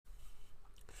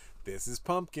This is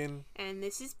Pumpkin. And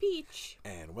this is Peach.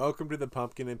 And welcome to the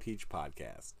Pumpkin and Peach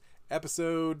podcast.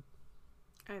 Episode...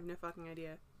 I have no fucking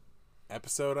idea. I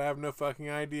have no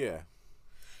fucking idea.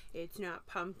 It's not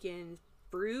Pumpkin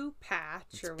Brew Patch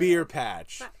It's or Beer whatever.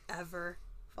 Patch. Whatever.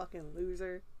 Fucking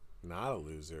loser. Not a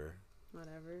loser.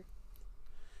 Whatever.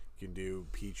 You can do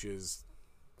Peach's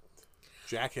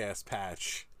Jackass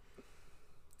Patch.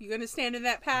 You gonna stand in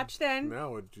that patch then?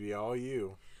 No, it'd be all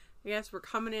you. Yes, we're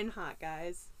coming in hot,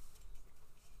 guys.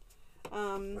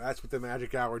 That's what the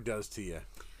magic hour does to you.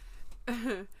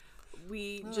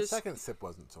 The second sip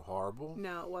wasn't so horrible.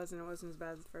 No, it wasn't. It wasn't as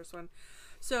bad as the first one.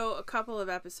 So, a couple of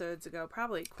episodes ago,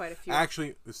 probably quite a few.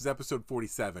 Actually, this is episode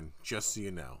 47, just so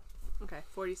you know. Okay,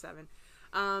 47.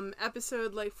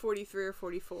 Episode like 43 or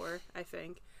 44, I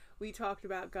think. We talked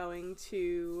about going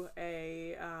to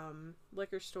a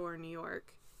liquor store in New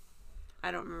York.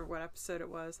 I don't remember what episode it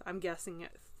was. I'm guessing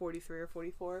at 43 or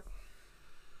 44.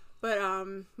 But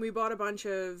we bought a bunch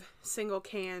of single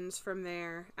cans from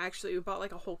there. Actually, we bought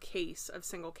like a whole case of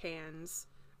single cans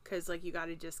because like you got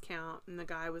a discount, and the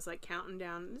guy was like counting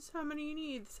down, this is how many you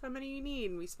need, this is how many you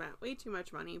need, and we spent way too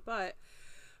much money. But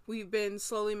we've been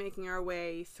slowly making our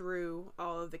way through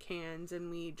all of the cans,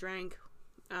 and we drank.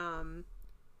 Go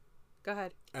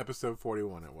ahead. Episode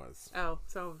 41 it was. Oh,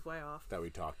 so I was way off. That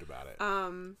we talked about it.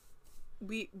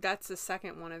 That's the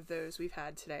second one of those we've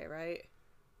had today, right?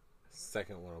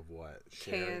 Second one of what?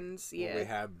 Cans, Well, yeah. we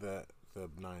had the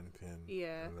 9-pin.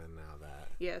 Yeah. And then now that.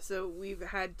 Yeah, so we've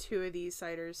had two of these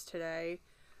ciders today.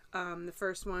 The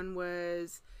first one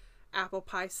was Apple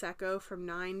Pie Secco from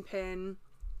 9-pin.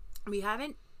 We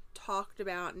haven't talked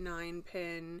about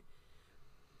 9-pin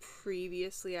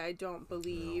previously, I don't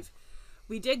believe. No.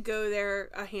 We did go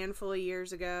there a handful of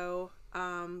years ago.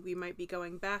 We might be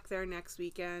going back there next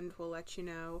weekend. We'll let you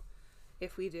know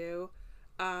if we do.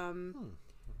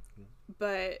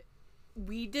 But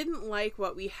we didn't like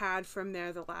what we had from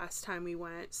there the last time we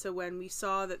went. So when we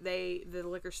saw that the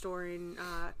liquor store in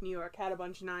New York had a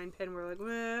bunch of 9-pin, we're like,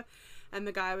 meh. And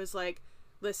the guy was like,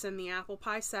 listen, the Apple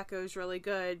Pie Secco is really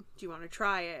good. Do you want to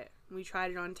try it? And we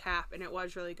tried it on tap, and it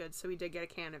was really good. So we did get a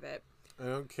can of it. I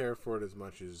don't care for it as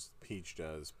much as Peach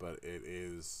does, but it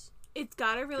is... It's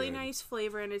got a really nice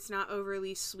flavor, and it's not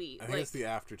overly sweet. I think it's the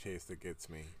aftertaste that gets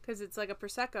me. Because it's like a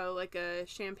Prosecco, like a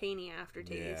champagne-y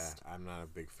aftertaste. Yeah, I'm not a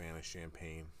big fan of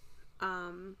champagne.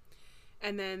 And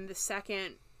then the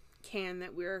second can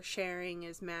that we're sharing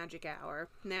is Magic Hour.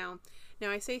 Now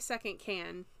I say second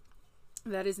can.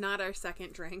 That is not our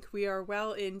second drink. We are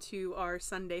well into our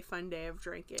Sunday fun day of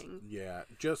drinking. Yeah,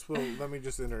 let me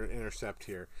just intercept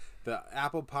here. The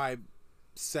Apple Pie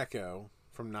Secco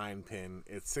from 9-pin,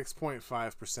 it's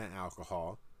 6.5%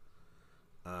 alcohol.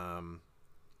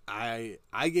 I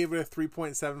gave it a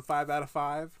 3.75 out of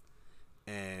 5,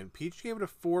 and Peach gave it a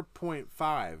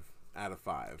 4.5 out of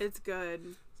 5. It's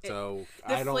good. So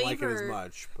I don't like it as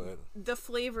much, but the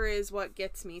flavor is what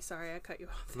gets me. Sorry, I cut you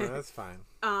off there. No, that's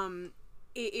fine.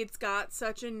 It's got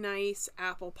such a nice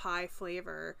apple pie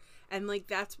flavor, and like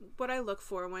that's what I look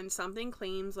for when something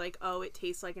claims like, oh, it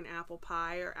tastes like an apple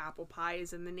pie, or apple pie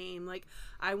is in the name. Like,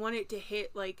 I want it to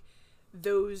hit like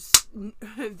those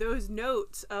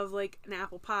notes of like an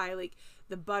apple pie, like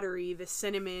the buttery, the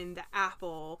cinnamon, the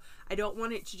apple. I don't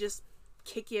want it to just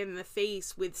kick you in the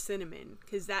face with cinnamon,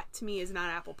 because that to me is not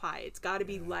apple pie. It's got to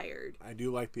be layered. I do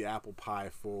like the apple pie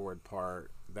forward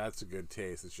part. That's a good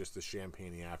taste. It's just the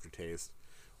champagne aftertaste,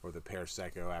 or the pear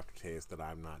secco aftertaste, that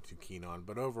I'm not too keen on.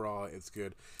 But overall, it's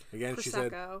good. Again, Prosecco, she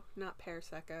said... not pear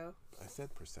secco. I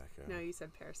said Prosecco. No, you said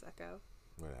pear secco.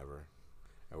 Whatever.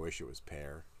 I wish it was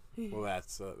pear. Well,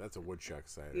 that's a woodchuck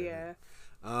cider. Yeah.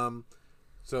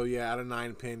 So yeah, out of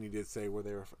 9-pin, you did say where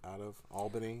they were out of?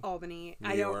 Albany? Albany.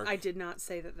 New York. I did not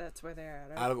say that that's where they're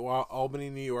out of. Out of Albany,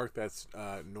 New York. That's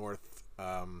north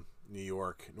New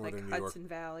York, northern like New York. Hudson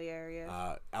Valley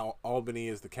area. Albany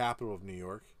is the capital of New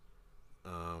York.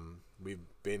 We've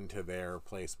been to their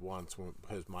place once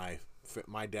because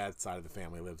my dad's side of the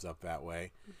family lives up that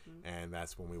way, and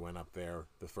that's when we went up there.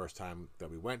 The first time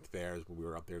that we went there is when we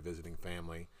were up there visiting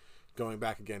family. Going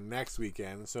back again next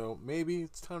weekend, so maybe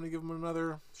it's time to give them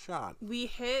another shot. We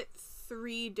hit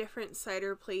 3 different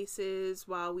cider places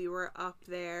while we were up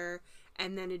there,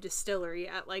 and then a distillery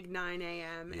at like 9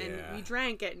 a.m. Yeah. And we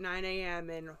drank at 9 a.m.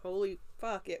 and holy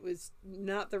fuck, it was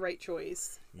not the right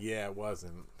choice. Yeah, it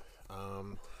wasn't.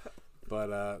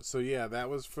 So yeah, that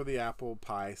was for the Apple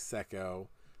Pie Secco.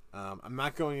 I'm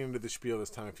not going into the spiel this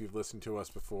time. If you've listened to us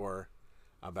before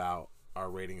about our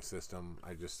rating system,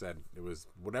 I just said it was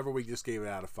whatever we just gave it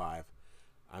out of 5.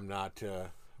 I'm not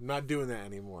doing that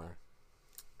anymore.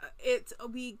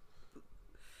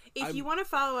 If you want to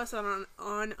follow us on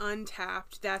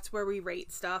Untapped, that's where we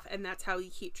rate stuff, and that's how we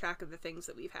keep track of the things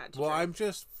that we've had to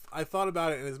drink. I thought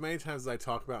about it, and as many times as I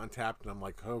talk about Untapped, and I'm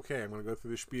like, okay, I'm going to go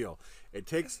through the spiel.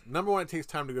 Number one, it takes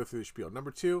time to go through the spiel.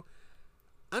 Number two,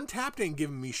 Untapped ain't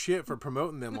giving me shit for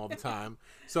promoting them all the time.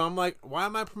 So I'm like, why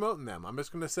am I promoting them? I'm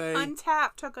just going to say...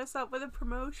 Untapped took us up with a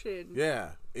promotion.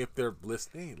 Yeah. If they're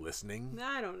listening.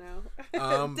 I don't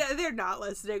know. They're not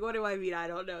listening. What do I mean? I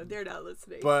don't know. They're not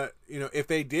listening. But, if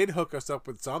they did hook us up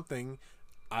with something,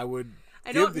 I would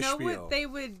I give the don't know spiel. what they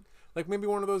would... Like maybe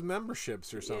one of those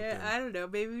memberships or something. Yeah, I don't know.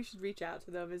 Maybe we should reach out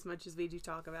to them as much as we do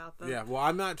talk about them. Yeah, well,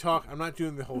 I'm not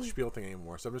doing the whole spiel thing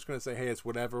anymore. So I'm just going to say, hey, it's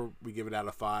whatever. We give it out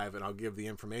of 5, and I'll give the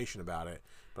information about it.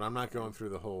 But I'm not going through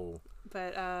the whole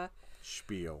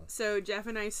spiel. So Jeff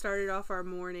and I started off our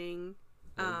morning.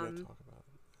 What are we going to talk about?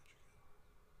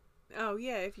 Oh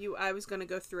yeah, I was going to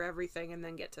go through everything and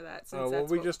then get to that.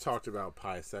 We just talked about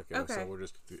Pi Secco, so we'll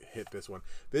just hit this one.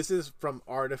 This is from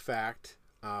Artifact.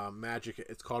 Magic.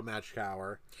 It's called Magic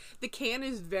Hour. The can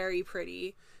is very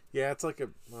pretty. Yeah, it's like I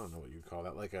don't know what you'd call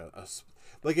that. Like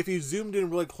like if you zoomed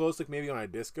in really close, like maybe on a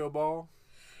disco ball.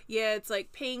 Yeah, it's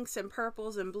like pinks and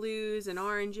purples and blues and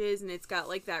oranges, and it's got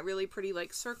like that really pretty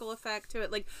like circle effect to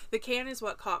it. Like the can is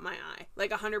what caught my eye.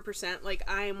 Like 100%. Like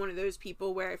I am one of those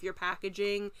people where if your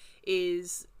packaging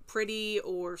is pretty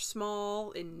or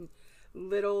small and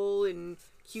little and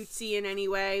cutesy in any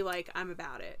way, like I'm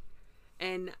about it.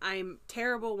 And I'm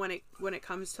terrible when it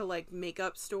comes to like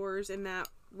makeup stores in that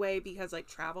way, because like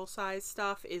travel size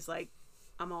stuff is like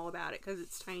I'm all about it because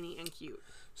it's tiny and cute.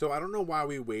 So I don't know why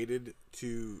we waited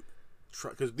to try,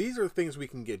 because these are things we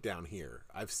can get down here.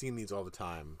 I've seen these all the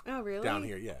time. Oh really? Down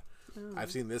here, yeah. Oh.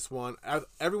 I've seen this one.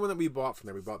 Everyone that we bought from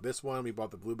there, we bought this one, we bought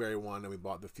the blueberry one, and we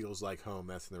bought the Feels Like Home.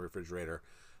 That's in the refrigerator.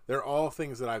 They're all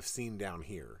things that I've seen down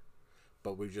here,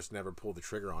 but we've just never pulled the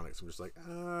trigger on it. So I'm just like,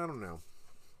 I don't know.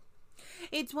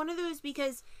 It's one of those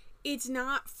because it's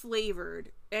not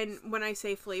flavored. And when I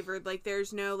say flavored, like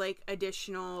there's no like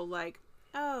additional like,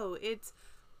 oh, it's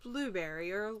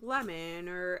blueberry or lemon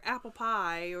or apple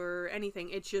pie or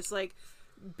anything. It's just like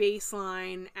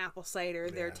baseline apple cider,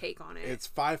 their take on it. It's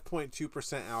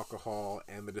 5.2% alcohol,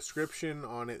 and the description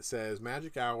on it says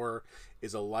Magic Hour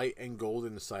is a light and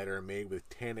golden cider made with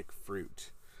tannic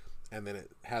fruit. And then it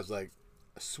has like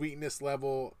a sweetness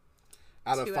level.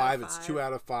 Out of 5, it's 2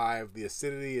 out of 5. The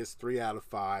acidity is 3 out of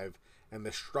 5. And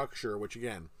the structure, which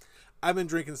again, I've been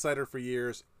drinking cider for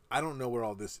years. I don't know what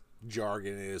all this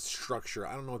jargon is. Structure,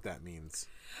 I don't know what that means.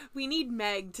 We need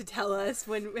Meg to tell us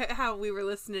how we were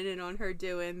listening in on her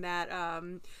doing that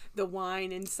the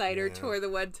wine and cider tour the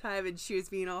one time, and she was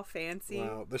being all fancy.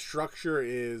 Well, the structure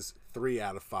is 3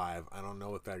 out of 5. I don't know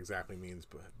what that exactly means,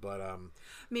 but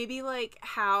maybe like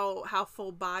how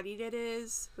full bodied it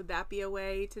is. Would that be a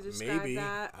way to describe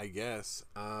that? I guess.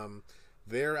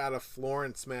 They're out of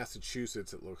Florence,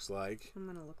 Massachusetts. It looks like. I'm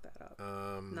gonna look that up.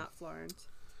 Not Florence.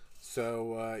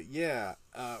 So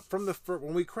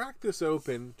when we cracked this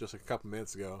open just a couple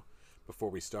minutes ago,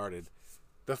 before we started,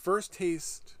 the first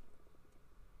taste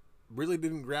really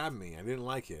didn't grab me. I didn't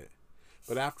like it,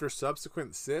 but after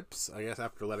subsequent sips, I guess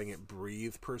after letting it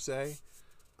breathe per se,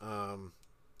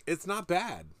 it's not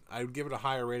bad. I would give it a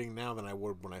higher rating now than I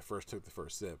would when I first took the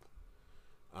first sip.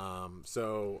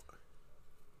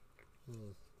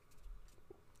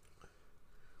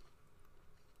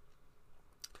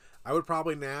 I would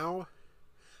probably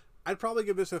I'd probably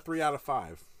give this a 3 out of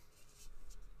 5.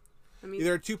 I mean,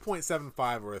 either a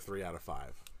 2.75 or a 3 out of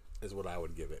 5 is what I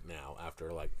would give it now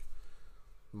after like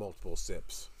multiple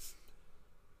sips.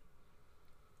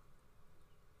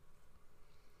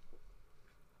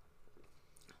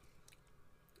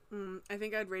 I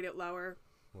think I'd rate it lower.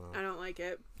 Wow. I don't like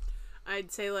it.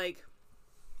 I'd say like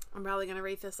I'm probably gonna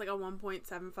rate this like a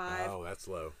 1.75. Oh, that's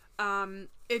low.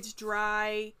 It's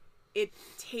dry. It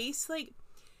tastes like,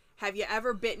 have you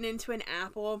ever bitten into an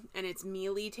apple and it's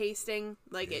mealy tasting?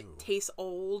 Like, it tastes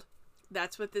old.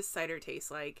 That's what this cider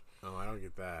tastes like. Oh, I don't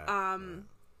get that.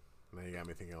 Now you got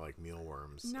me thinking of like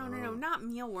mealworms. No, not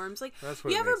mealworms. Like, that's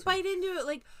what you ever bite into it,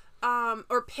 like,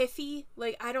 or pithy?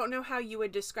 Like, I don't know how you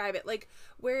would describe it. Like,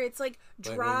 where it's like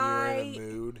dry. Like when you're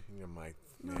in a mood, and you're like,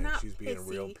 man, she's being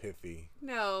real pithy.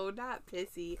 No, not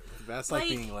pissy. That's like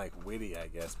being like witty, I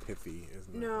guess. Pithy,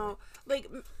 isn't it? No, like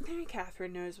Mary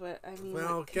Catherine knows what I mean.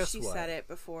 Well, like, guess she what? said it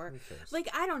before. Like,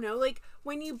 I don't know. Like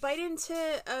when you bite into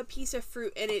a piece of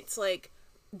fruit and it's like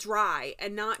dry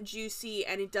and not juicy,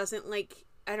 and it doesn't like,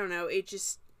 I don't know. It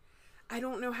just, I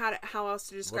don't know how else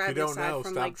to describe it aside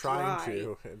from like dry. Stop trying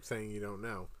to. I'm saying you don't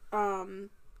know.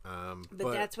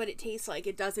 But that's what it tastes like.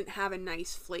 It doesn't have a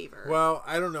nice flavor. Well,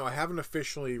 I don't know. I haven't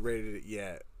officially rated it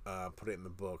yet. put it in the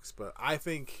books. But I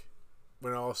think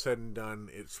when all is said and done,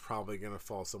 it's probably going to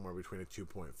fall somewhere between a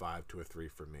 2.5 to a 3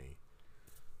 for me.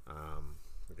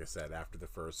 Like I said, after the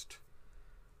first...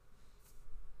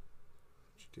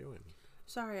 What you doing?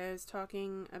 Sorry, I was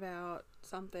talking about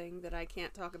something that I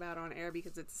can't talk about on air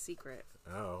because it's a secret.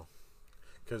 Oh.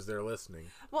 Because they're listening.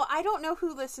 Well, I don't know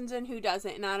who listens and who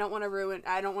doesn't, and I don't want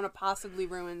to possibly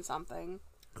ruin something.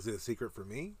 Is it a secret for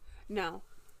me? No.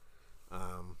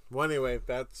 Well, anyway,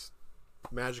 that's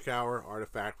Magic Hour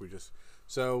Artifact.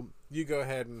 So you go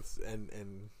ahead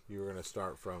and you were going to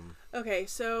start from... Okay,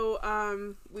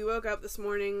 so we woke up this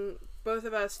morning, both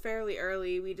of us fairly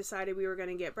early. We decided we were going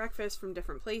to get breakfast from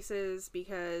different places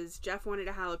because Jeff wanted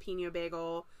a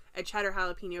cheddar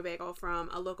jalapeno bagel from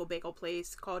a local bagel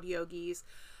place called Yogi's.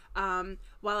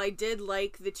 While I did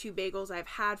like the 2 bagels I've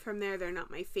had from there, they're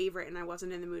not my favorite, and I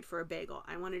wasn't in the mood for a bagel.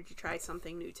 I wanted to try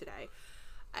something new today.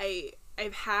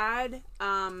 I've had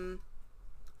an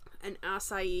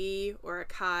acai or a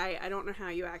kai, I don't know how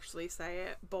you actually say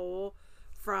it, bowl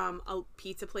from a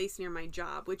pizza place near my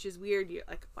job, which is weird. You're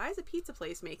like, why is a pizza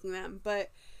place making them?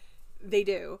 But they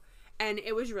do. And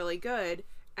it was really good.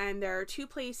 And there are 2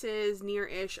 places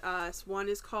near-ish us. One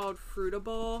is called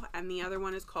Fruitable, and the other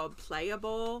one is called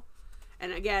Playable.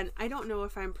 And again, I don't know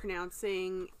if I'm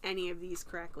pronouncing any of these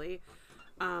correctly.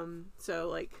 So,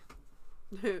 like,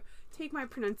 take my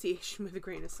pronunciation with a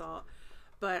grain of salt.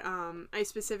 But I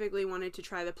specifically wanted to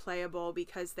try the Playable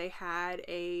because they had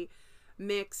a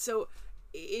mix. So,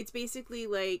 it's basically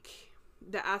like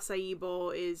the acai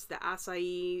bowl is the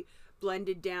acai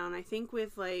blended down, I think,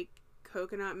 with, like,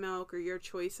 coconut milk or your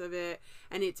choice of it,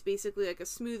 and it's basically like a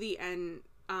smoothie and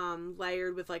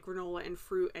layered with like granola and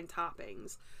fruit and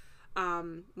toppings.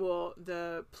 Well,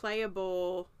 the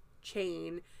Playable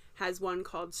chain has one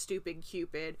called Stupid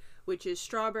Cupid, which is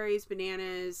strawberries,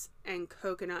 bananas, and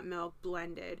coconut milk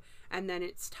blended, and then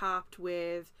it's topped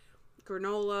with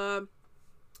granola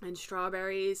and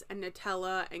strawberries and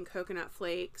Nutella and coconut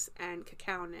flakes and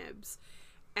cacao nibs,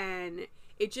 and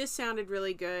it just sounded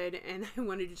really good, and I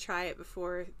wanted to try it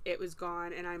before it was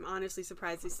gone, and I'm honestly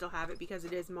surprised they still have it because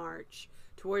it is March,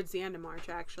 towards the end of March,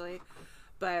 actually.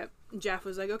 But Jeff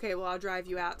was like, okay, well, I'll drive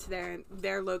you out to there, and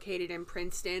they're located in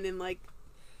Princeton, and, like,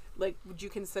 would you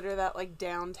consider that, like,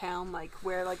 downtown, like,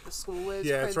 where, like, the school is?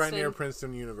 Yeah, Princeton? It's right near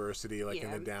Princeton University, like,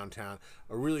 in the downtown.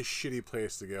 A really shitty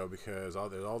place to go because all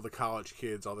the college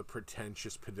kids, all the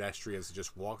pretentious pedestrians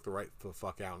just walk the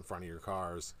fuck out in front of your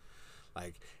cars.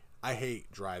 Like... I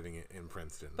hate driving it in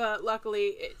Princeton. But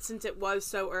luckily, since it was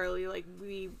so early, like,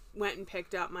 we went and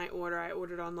picked up my order. I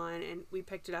ordered online, and we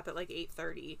picked it up at, like,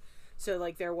 8:30. So,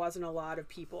 like, there wasn't a lot of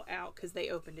people out because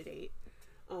they opened at 8.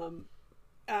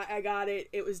 I got it.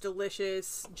 It was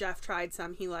delicious. Jeff tried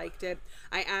some. He liked it.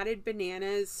 I added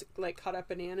bananas, like, cut up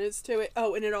bananas to it.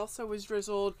 Oh, and it also was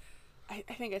drizzled. I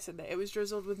think I said that. It was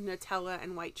drizzled with Nutella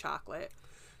and white chocolate.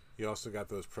 You also got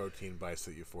those protein bites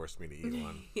that you forced me to eat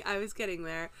one. Yeah, I was getting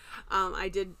there.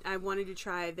 I wanted to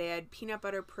try. They had peanut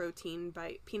butter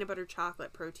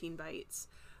chocolate protein bites.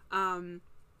 And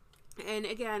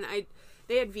again,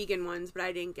 they had vegan ones, but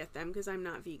I didn't get them because I'm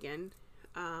not vegan.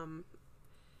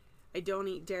 I don't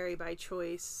eat dairy by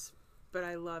choice, but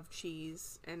I love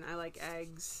cheese and I like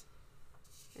eggs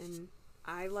and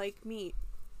I like meat.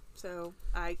 So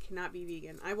I cannot be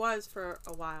vegan. I was for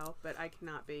a while, but I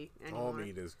cannot be anymore. All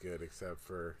meat is good except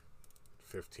for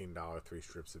 $15 3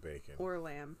 strips of bacon. Or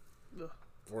lamb. Ugh.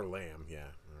 Or lamb, yeah.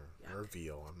 Or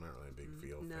veal. I'm not really a big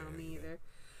veal fan. No, me either.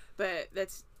 But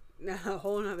that's a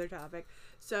whole nother topic.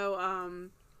 So,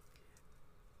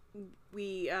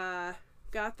 we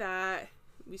got that.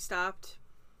 We stopped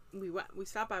by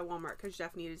Walmart because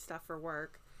Jeff needed stuff for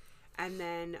work. And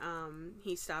then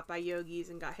he stopped by Yogi's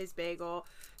and got his bagel.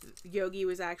 Yogi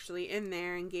was actually in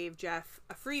there and gave Jeff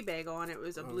a free bagel, and it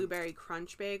was a blueberry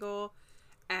crunch bagel.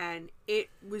 And it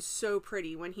was so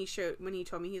pretty when he told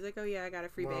me, he's like, oh yeah, I got a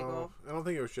free bagel. I don't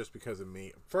think it was just because of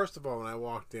me. First of all, when I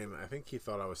walked in, I think he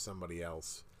thought I was somebody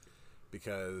else.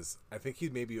 Because I think he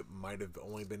might have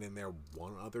only been in there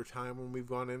one other time when we've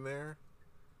gone in there.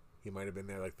 He might have been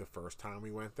there like the first time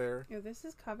we went there. Yeah, this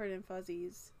is covered in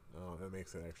fuzzies. Oh, that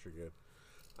makes it extra good.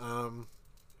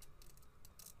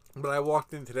 But I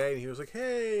walked in today and he was like,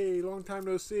 hey, long time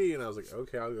no see. And I was like,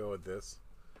 okay, I'll go with this.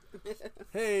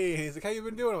 Hey, and he's like, how you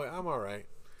been doing? I'm like, I'm all right.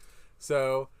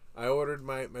 So I ordered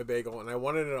my bagel and I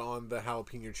wanted it on the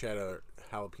jalapeno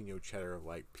cheddar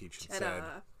like Peach had said.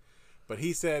 But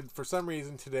he said, for some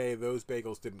reason today, those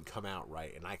bagels didn't come out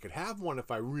right. And I could have one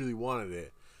if I really wanted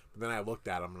it. But then I looked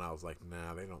at them and I was like,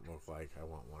 nah, they don't look like I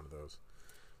want one of those.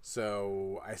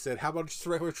 So I said, how about just a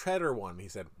regular cheddar one? He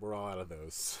said, we're all out of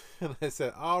those. And I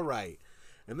said, all right.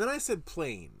 And then I said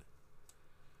plain,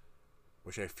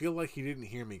 which I feel like he didn't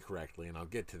hear me correctly, and I'll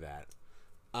get to that.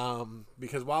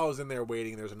 Because while I was in there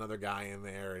waiting, there's another guy in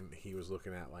there, and he was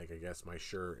looking at, like, I guess my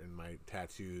shirt and my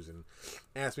tattoos, and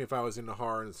asked me if I was into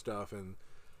horror and stuff, and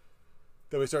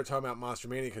then we started talking about Monster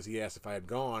Mania because he asked if I had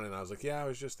gone, and I was like, yeah, I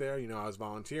was just there. You know, I was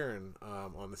volunteering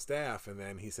on the staff, and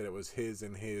then he said it was his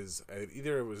and his,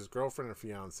 either it was his girlfriend or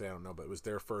fiance, I don't know, but it was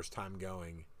their first time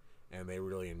going, and they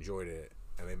really enjoyed it,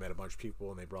 and they met a bunch of people,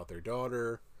 and they brought their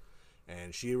daughter,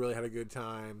 and she really had a good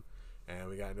time, and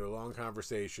we got into a long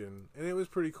conversation, and it was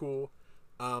pretty cool.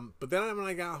 But then when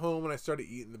I got home and I started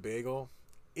eating the bagel,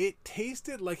 it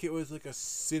tasted like it was like a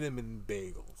cinnamon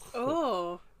bagel.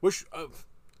 Oh. Which,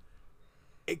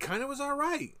 it kind of was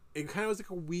alright. It kind of was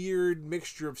like a weird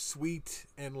mixture of sweet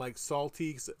and like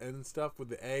salty and stuff with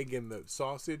the egg and the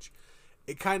sausage.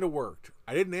 It kind of worked.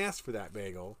 I didn't ask for that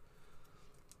bagel,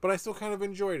 but I still kind of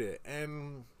enjoyed it.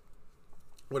 And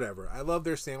whatever. I love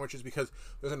their sandwiches because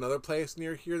there's another place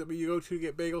near here that we go to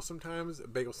get bagels sometimes.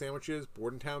 Bagel sandwiches,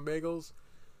 Bordentown Bagels.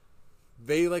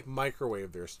 They like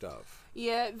microwave their stuff.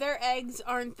 Yeah, their eggs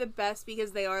aren't the best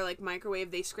because they are like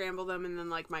microwave. They scramble them and then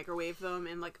like microwave them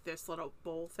in like this little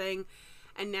bowl thing.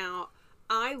 And now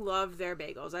I love their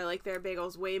bagels. I like their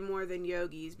bagels way more than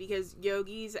Yogi's because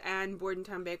Yogi's and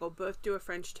Bordentown Bagel both do a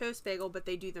French toast bagel, but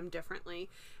they do them differently.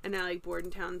 And I like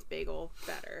Bordentown's bagel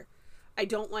better. I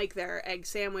don't like their egg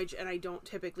sandwich, and I don't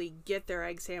typically get their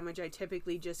egg sandwich. I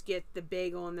typically just get the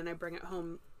bagel, and then I bring it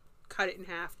home, cut it in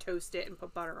half, toast it, and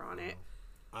put butter on it.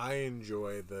 I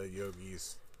enjoy the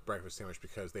Yogi's breakfast sandwich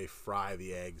because they fry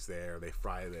the eggs there.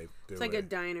 It's like a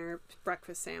diner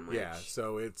breakfast sandwich. Yeah,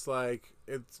 so it's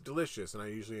delicious, and I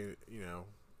usually,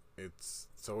 it's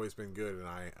always been good, and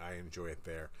I enjoy it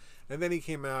there. And then he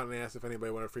came out and asked if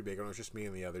anybody wanted a free bagel, and it was just me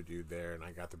and the other dude there, and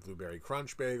I got the blueberry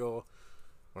crunch bagel.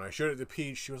 When I showed it to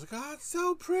Peach, she was like, "Oh, it's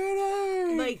so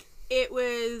pretty!" Like, it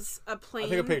was a plain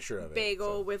picture of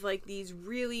bagel with, like, these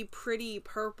really pretty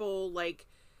purple, like,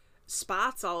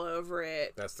 spots all over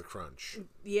it. That's the crunch.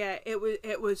 Yeah,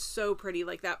 it was so pretty.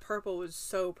 Like, that purple was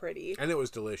so pretty. And it was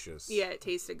delicious. Yeah, it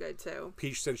tasted good, too.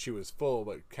 Peach said she was full,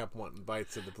 but kept wanting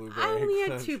bites of the blueberry I only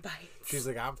crunch. had 2 bites. She's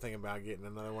like, I'm thinking about getting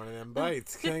another one of them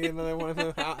bites. Can I get another one of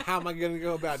them? How am I going to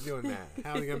go about doing that?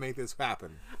 How am I going to make this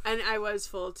happen? And I was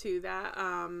full, too. That,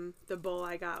 the bowl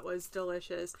I got was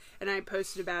delicious. And I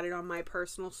posted about it on my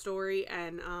personal story,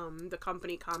 and, the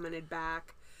company commented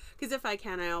back. Because if I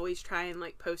can, I always try and,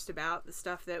 like, post about the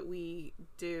stuff that we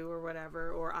do or whatever,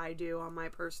 or I do on my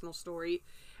personal story,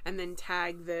 and then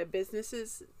tag the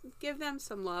businesses, give them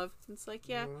some love. It's like,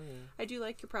 yeah, I do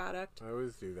like your product. I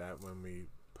always do that when we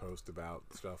post about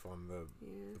stuff on the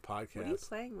podcast. What are you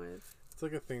playing with? It's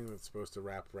like a thing that's supposed to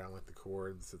wrap around, like, the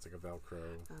cords. It's like a Velcro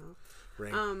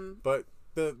ring. But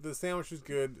the sandwich was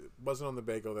good. It wasn't on the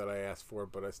bagel that I asked for,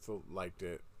 but I still liked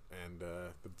it. And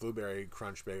the blueberry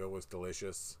crunch bagel was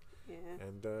delicious. Yeah.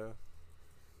 And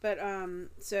but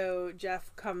so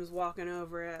Jeff comes walking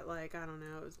over at, like, I don't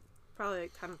know, it was probably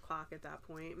like 10 o'clock at that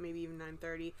point, maybe even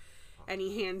 9:30, and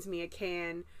he hands me a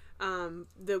can.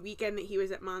 The weekend that he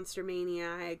was at Monster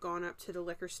Mania, I had gone up to the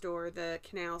liquor store, the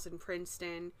Canals in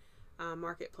Princeton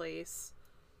Marketplace.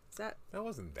 That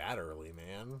wasn't that early,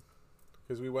 man.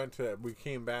 Because we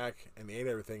came back and ate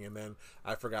everything, and then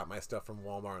I forgot my stuff from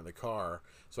Walmart in the car,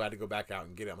 so I had to go back out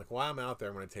and get it. I'm like, while I'm out there,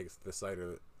 I'm going to take the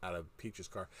cider out of Peach's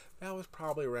car. That was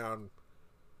probably around,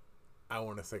 I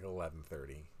want to say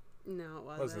 11:30. No,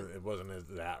 it wasn't. It wasn't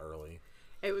that early.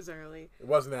 It was early. It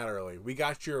wasn't that early. We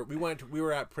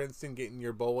were at Princeton getting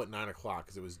your bowl at 9 o'clock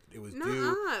because it was due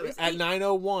it was at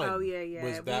 9:01. Oh yeah.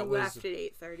 We left at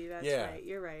 8:30. That's right.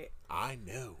 You're right. I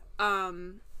know.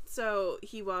 So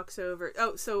he walks over.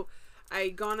 Oh, so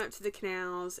I'd gone up to the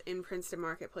Canals in Princeton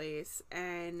Marketplace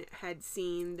and had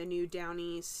seen the new Down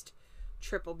East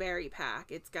triple berry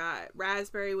pack. It's got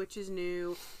raspberry, which is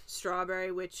new,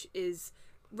 strawberry, which is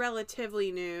relatively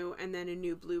new, and then a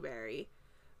new blueberry.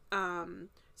 And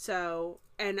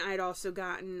I'd also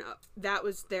gotten, that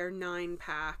was their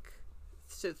 9-pack,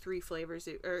 so 3 flavors,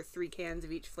 or 3 cans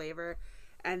of each flavor.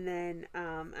 And then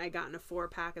I gotten a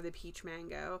 4-pack of the peach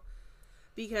mango.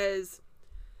 Because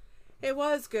it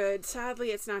was good.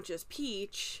 Sadly, it's not just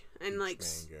peach. And, like,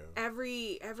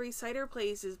 every cider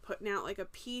place is putting out, like, a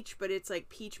peach, but it's, like,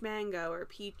 peach mango or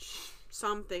peach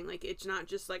something. Like, it's not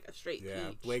just, like, a straight peach.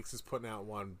 Yeah, Blake's is putting out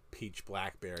one peach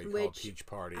blackberry called Peach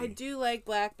Party. I do like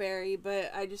blackberry,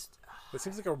 but I just... It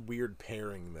seems like a weird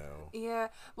pairing, though. Yeah.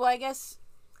 Well, I guess...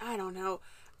 I don't know.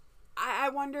 I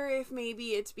wonder if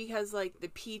maybe it's because, like, the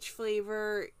peach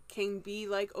flavor can be,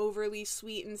 like, overly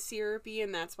sweet and syrupy,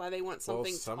 and that's why they want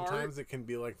something tart. Sometimes it can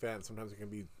be like that, and sometimes it can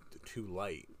be too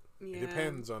light. Yeah. It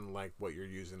depends on like what you're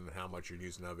using and how much you're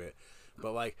using of it.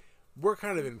 But like we're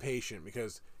kind of impatient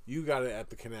because you got it at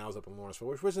the canals up in Lawrenceville,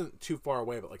 which wasn't too far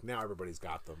away, but like now everybody's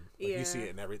got them. Like you see it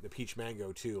in the peach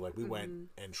mango too. Like we went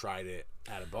and tried it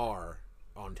at a bar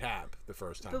on tap the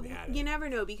first time we had it. You never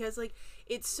know because like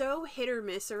it's so hit or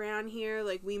miss around here.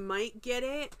 Like we might get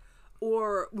it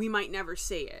or we might never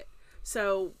see it.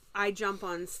 So I jump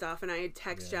on stuff and I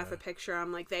text Jeff a picture.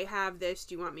 I'm like, they have this.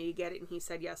 Do you want me to get it? And he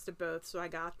said yes to both. So I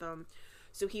got them.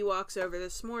 So he walks over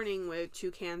this morning with 2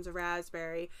 cans of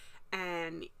raspberry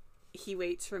and he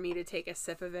waits for me to take a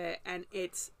sip of it. And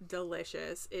it's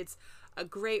delicious. It's a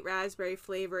great raspberry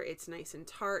flavor. It's nice and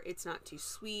tart. It's not too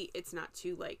sweet. It's not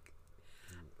too like,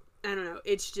 I don't know.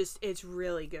 It's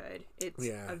really good. It's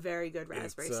a very good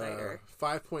raspberry cider.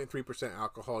 5.3%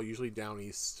 alcohol. Usually down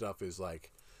east stuff is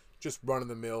like just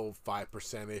run-of-the-mill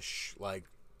 5%-ish, like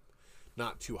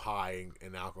not too high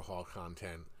in alcohol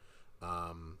content.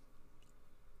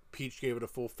 Peach gave it a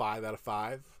full 5 out of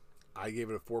 5. I gave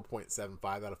it a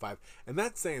 4.75 out of 5. And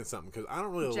that's saying something because I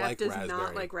don't really like raspberry. Jeff does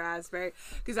not like raspberry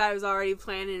because I was already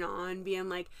planning on being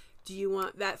like, do you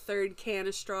want that 3rd can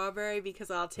of strawberry? Because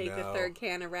I'll take the 3rd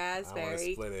can of raspberry. I want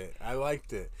to split it. I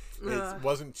liked it. It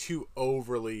wasn't too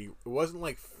overly... It wasn't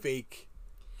like fake...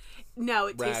 No,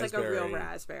 it tastes like a real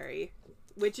raspberry.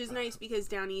 Which is nice because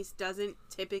down east doesn't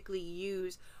typically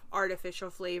use artificial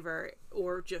flavor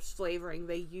or just flavoring.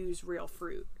 They use real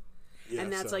fruit. Yeah,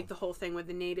 and that's like the whole thing with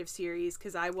the native series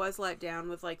because I was let down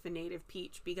with like the native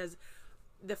peach because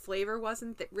the flavor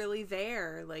wasn't really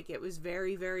there. Like it was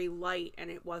very, very light and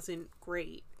it wasn't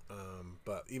great.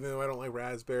 But even though I don't like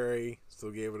raspberry,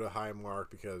 still gave it a high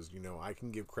mark because, you know, I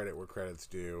can give credit where credit's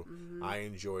due. Mm-hmm. I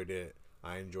enjoyed it.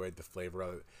 I enjoyed the flavor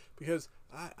of it because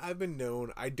I've been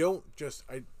known,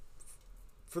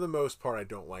 for the most part, I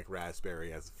don't like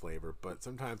raspberry as a flavor, but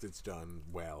sometimes it's done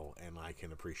well and I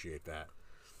can appreciate that.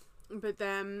 But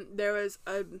then there was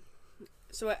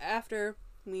so after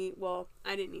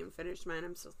I didn't even finish mine.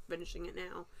 I'm still finishing it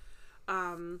now.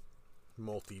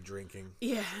 Multi-drinking.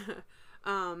 Yeah.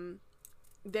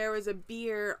 There was a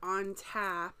beer on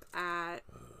tap at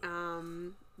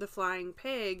the Flying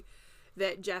Pig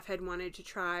that Jeff had wanted to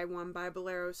try, one by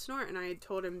Bolero Snort, and I had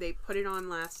told him they put it on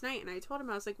last night, and I told him,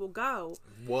 I was like, well, go.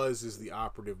 Was is the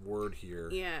operative word here.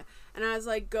 Yeah. And I was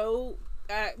like, go.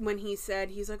 When he said,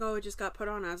 he's like, oh, it just got put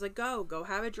on. I was like, go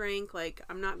have a drink. Like,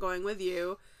 I'm not going with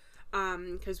you.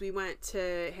 Because we went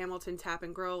to Hamilton Tap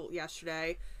and Grill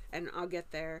yesterday, and I'll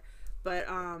get there. But,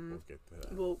 we'll get to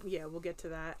that. We'll get to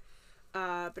that.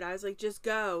 But I was like, just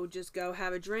go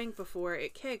have a drink before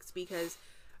it kicks, because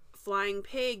Flying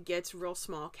Pig gets real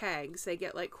small kegs. They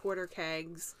get like quarter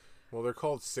kegs. Well, they're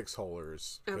called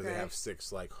 6-holers because Okay. they have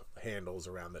 6 like handles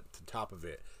around the top of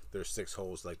it. There's 6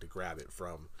 holes like to grab it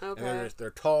from. Okay. And then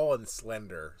they're tall and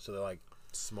slender, so they're like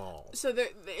small. So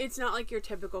it's not like your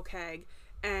typical keg,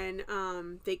 and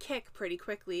they kick pretty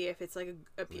quickly if it's like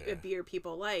a beer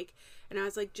people like. And I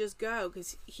was like, just go,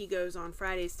 because he goes on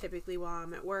Fridays typically while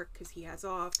I'm at work because he has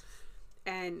off.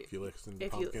 And if you listen to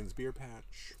Pumpkin's Beer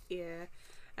Patch,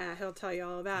 he'll tell you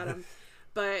all about him.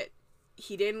 But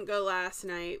he didn't go last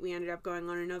night. We ended up going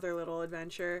on another little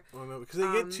adventure. Oh no, because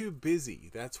they get too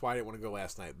busy. That's why I didn't want to go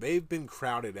last night. They've been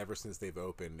crowded ever since they've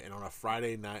opened, and on a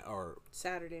Friday night or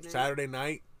Saturday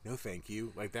night, no thank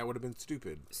you. Like that would have been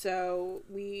stupid. So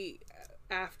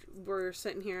we're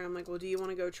sitting here. I'm like, well, do you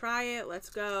want to go try it? Let's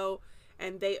go.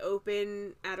 And they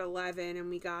open at 11, and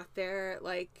we got there at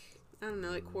like, I don't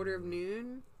know, like quarter of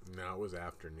noon. No, it was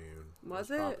afternoon. Was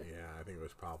it? Yeah, I think it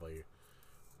was probably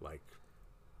like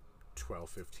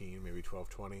 12:15, maybe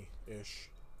 12:20-ish.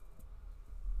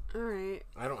 All right.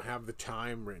 I don't have the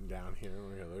time written down here.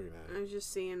 What are you looking at? I was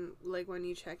just seeing like when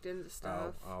you checked into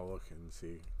stuff. I'll look and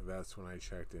see. That's when I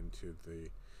checked into the.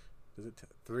 Is it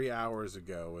 3 hours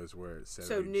ago? Is where it said.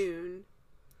 So noon.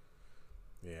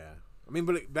 Yeah. I mean,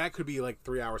 but that could be like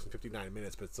 3 hours and 59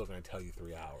 minutes, but it's still going to tell you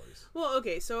 3 hours. Well,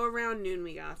 okay, so around noon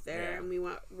we got there, and we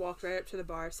walked right up to the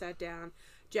bar, sat down.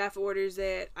 Jeff orders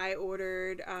it. I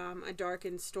ordered a Dark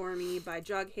and Stormy by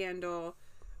Jug Handle.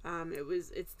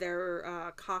 It's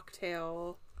their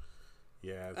cocktail.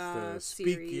 Yeah, it's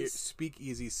the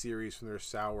Speakeasy series from their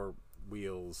Sour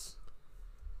Wheels.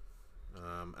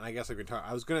 And I guess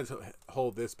I was going to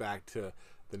hold this back to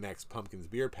the next Pumpkin's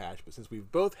Beer Patch, but since we've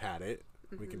both had it,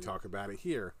 we can talk about it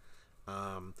here.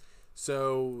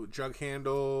 So Jug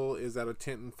Handle is out of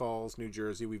Tinton Falls, New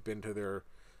Jersey. We've been to their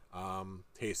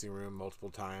tasting room multiple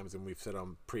times, and we've said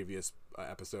on previous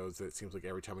episodes that it seems like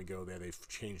every time we go there, they've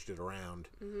changed it around.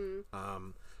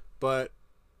 But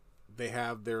they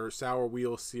have their Sour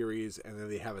Wheel series, and then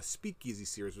they have a Speakeasy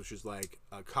series, which is like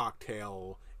a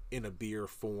cocktail in a beer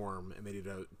form, and they did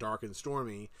a Dark and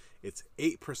Stormy. It's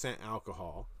 8%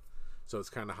 alcohol, so it's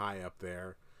kind of high up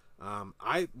there.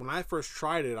 When I first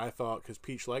tried it, I thought, because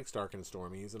Peach likes Dark and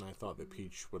Stormies, and I thought that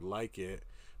Peach would like it,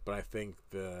 but I think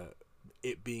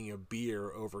it being a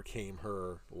beer overcame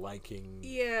her liking.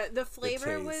 Yeah, the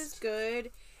flavor was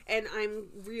good, and I'm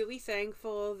really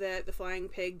thankful that the Flying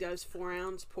Pig does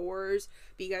 4-ounce pours,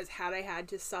 because had I had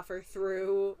to suffer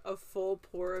through a full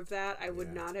pour of that, I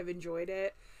would not have enjoyed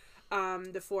it.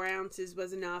 The 4 ounces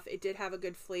was enough. It did have a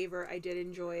good flavor. I did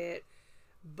enjoy it,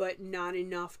 but not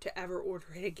enough to ever order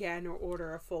it again or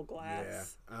order a full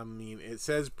glass. Yeah, I mean, it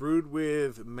says brewed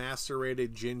with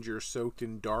macerated ginger soaked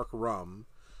in dark rum,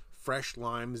 fresh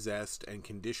lime zest, and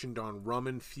conditioned on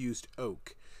rum-infused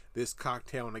oak. This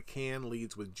cocktail in a can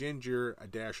leads with ginger, a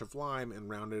dash of lime, and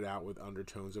rounded out with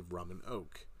undertones of rum and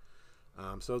oak.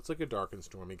 So it's like a Dark and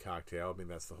Stormy cocktail. I mean,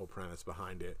 that's the whole premise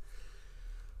behind it.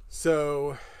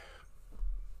 So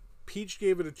Peach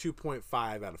gave it a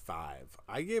 2.5 out of 5.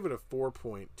 I gave it a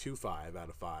 4.25 out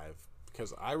of 5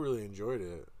 because I really enjoyed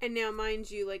it. And now, mind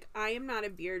you, like, I am not a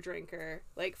beer drinker.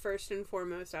 Like, first and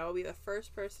foremost, I will be the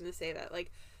first person to say that.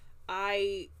 Like,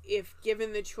 if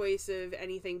given the choice of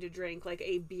anything to drink, like,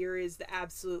 a beer is the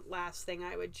absolute last thing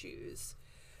I would choose.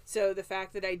 So the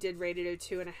fact that I did rate it a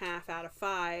 2.5 out of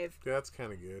 5. Yeah, that's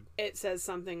kind of good. It says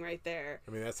something right there.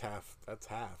 I mean, that's half. That's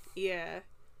half. Yeah.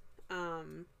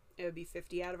 It would be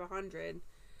 50 out of 100.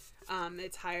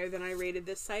 It's higher than I rated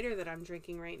this cider that I'm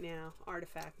drinking right now,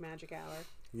 Artifact Magic Hour.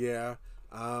 Yeah.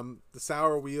 The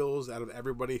Sour Wheels, out of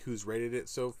everybody who's rated it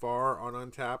so far on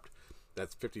Untappd,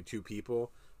 that's 52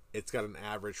 people. It's got an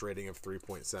average rating of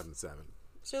 3.77.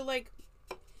 So, like,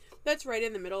 that's right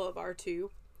in the middle of R2.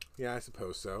 Yeah, I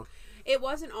suppose so. It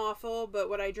wasn't awful, but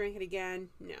would I drink it again?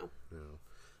 No. No.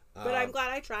 But I'm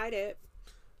glad I tried it.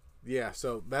 Yeah,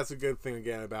 so that's a good thing,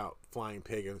 again, about Flying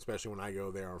Pig, and especially when I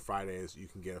go there on Fridays, you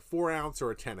can get a 4 ounce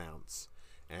or a 10 ounce.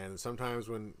 And sometimes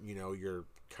when, you know, you're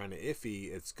kind of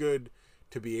iffy, it's good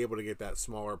to be able to get that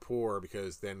smaller pour,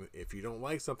 because then if you don't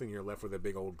like something, you're left with a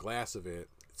big old glass of it.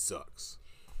 It sucks.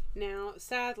 Now,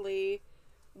 sadly,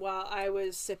 while I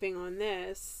was sipping on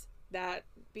that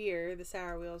beer, the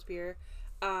Sour Wheels beer,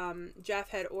 Jeff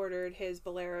had ordered his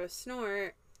Bolero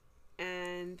Snort,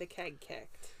 and the keg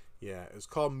kicked. Yeah, it was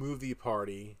called Movie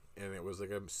Party, and it was like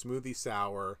a smoothie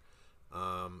sour.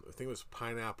 I think it was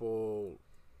pineapple,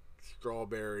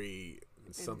 strawberry,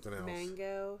 and something else.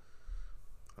 Mango.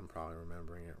 I'm probably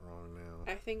remembering it wrong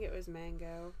now. I think it was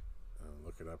mango. I'll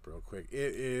look it up real quick.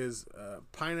 It is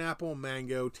pineapple,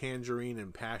 mango, tangerine,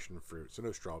 and passion fruit. So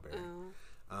no strawberry.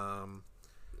 Oh.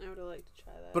 I would have liked to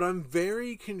try that. But I'm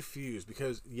very confused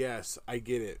because, yes, I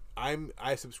get it.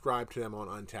 I subscribe to them on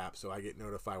Untappd, so I get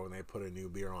notified when they put a new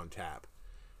beer on tap.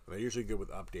 And they're usually good with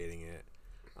updating it.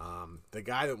 The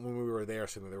guy that when we were there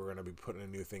said that they were going to be putting a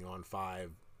new thing on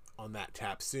 5 on that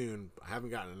tap soon. I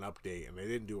haven't gotten an update, and they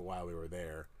didn't do it while we were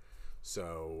there.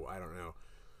 So I don't know.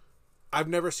 I've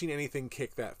never seen anything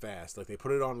kick that fast. Like, they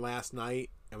put it on last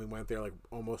night, and we went there like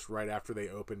almost right after they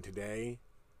opened today.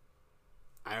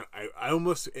 It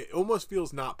almost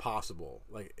feels not possible.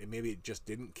 Like, maybe it just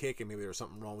didn't kick, and maybe there was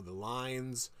something wrong with the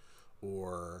lines,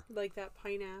 or like that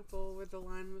pineapple where the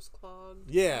line was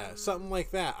clogged. Yeah, something like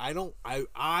that.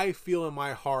 I feel in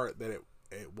my heart that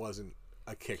it wasn't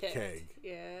a kicked keg.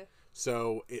 Yeah.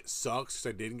 So it sucks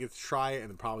because I didn't get to try it,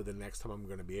 and probably the next time I'm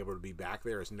going to be able to be back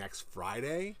there is next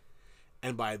Friday.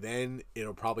 And by then,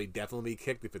 it'll probably definitely be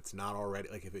kicked if it's not already,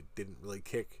 like if it didn't really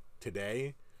kick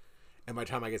today. And by the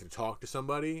time I get to talk to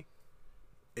somebody,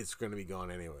 it's going to be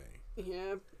gone anyway.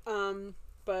 Yeah.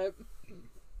 But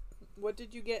what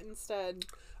did you get instead?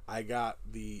 I got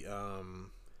the,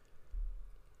 come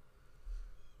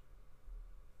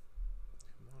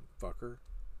on, fucker.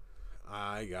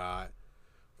 I got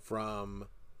from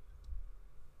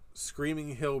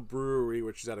Screaming Hill Brewery,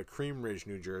 which is out of Cream Ridge,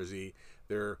 New Jersey,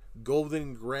 their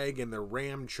Golden Greg and the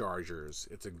Ram Chargers.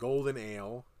 It's a golden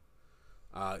ale.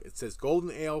 It says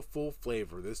Golden Ale Full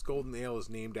Flavor. This golden ale is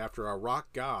named after our rock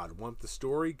god. Want the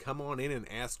story? Come on in and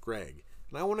ask Greg.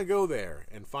 And I want to go there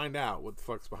and find out what the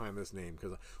fuck's behind this name,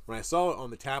 because when I saw it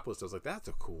on the tap list, I was like, that's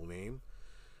a cool name.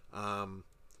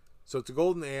 So it's a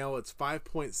golden ale. It's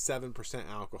 5.7%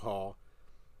 alcohol.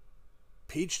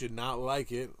 Peach did not like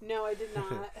it. No, I did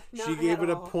not. She gave it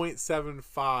a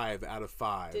 0.75 out of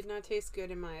 5. Did not taste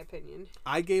good in my opinion.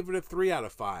 I gave it a 3 out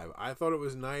of 5. I thought it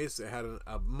was nice. It had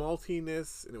a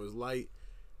maltiness, and it was light,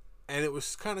 and it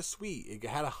was kind of sweet. It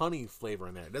had a honey flavor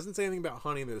in there. It doesn't say anything about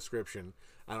honey in the description.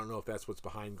 I don't know if that's what's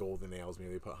behind golden ales.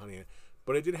 Maybe they put honey in it.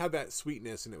 But it did have that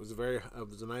sweetness, and it was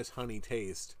a nice honey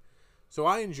taste. So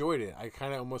I enjoyed it. I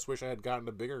kind of almost wish I had gotten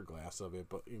a bigger glass of it,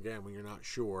 but again, when you're not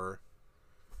sure,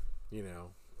 you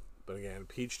know. But again,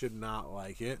 Peach did not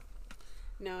like it.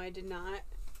 No, I did not.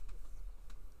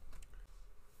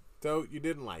 So you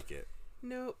didn't like it.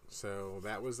 Nope. So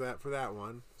that was that for that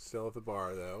one. Still at the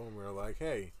bar though, and we were like,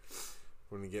 "Hey,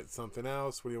 when we get something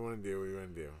else, what do you want to do? What do you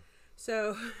want to do?"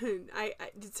 So, I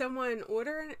did someone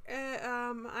order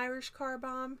an Irish car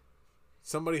bomb?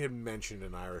 Somebody had mentioned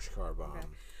an Irish car bomb. Okay.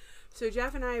 So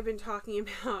Jeff and I have been talking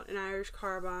about an Irish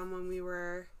car bomb when we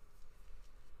were.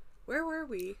 Where were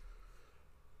we?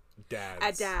 Dad's.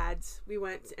 At Dad's. We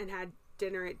went and had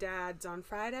dinner at Dad's on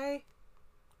Friday.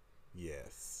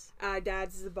 Yes.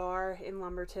 Dad's is a bar in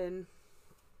Lumberton.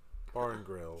 Bar and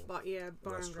grill. Bar and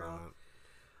restaurant.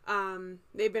 grill.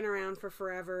 They've been around for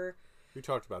forever. We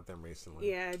talked about them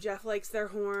recently. Yeah, Jeff likes their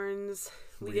horns.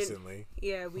 We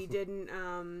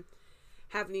didn't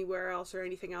have anywhere else or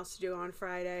anything else to do on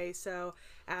Friday. So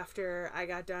after I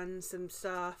got done some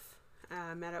stuff,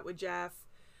 met up with Jeff,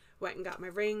 went and got my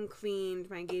ring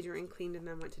cleaned, my engagement ring cleaned, and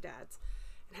then went to Dad's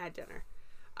and had dinner.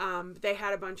 They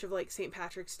had a bunch of like St.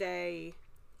 Patrick's Day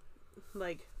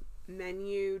like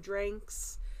menu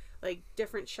drinks, like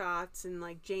different shots, and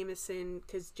like Jameson,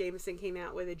 because Jameson came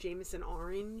out with a Jameson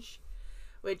orange,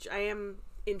 which I am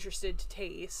interested to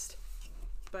taste.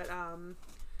 But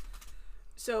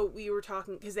so we were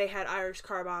talking because they had Irish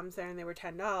car bombs there and they were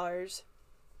 $10.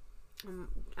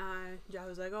 Jeff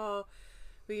was like, "Oh,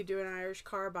 we could do an Irish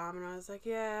car bomb," and I was like,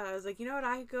 "Yeah." I was like, "You know what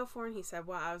I could go for?" And he said,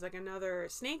 "Well," I was like, "Another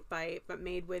snake bite, but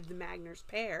made with the Magners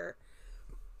pear."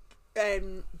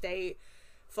 And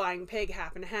Flying Pig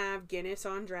happened to have Guinness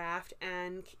on draft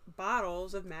and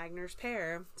bottles of Magners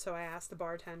pear. So I asked the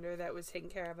bartender that was taking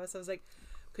care of us, I was like,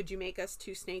 "Could you make us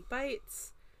 2 snake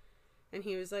bites?" And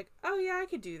he was like, "Oh yeah, I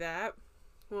could do that."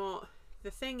 Well,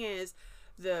 the thing is,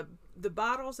 the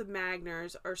bottles of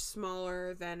Magners are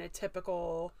smaller than a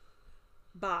typical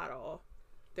bottle.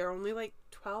 They're only like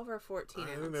 12 or 14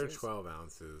 ounces. I think they're 12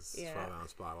 ounces. Yeah.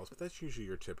 12-ounce bottles. But that's usually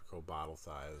your typical bottle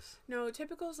size. No,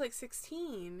 typical is like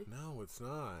 16. No, it's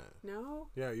not. No?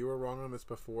 Yeah, you were wrong on this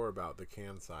before about the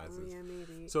can sizes. Oh, yeah,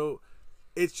 maybe. So,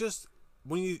 it's just,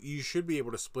 when you should be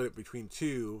able to split it between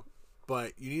 2,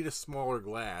 but you need a smaller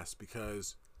glass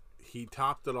because he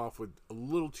topped it off with a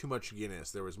little too much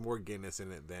Guinness. There was more Guinness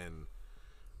in it than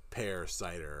pear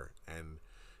cider, and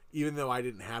even though I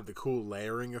didn't have the cool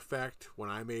layering effect when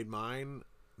I made mine,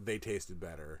 they tasted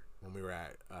better when we were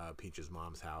at Peach's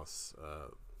mom's house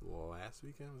last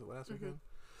weekend. Was it last weekend?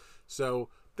 So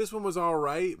this one was all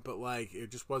right, but like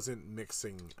it just wasn't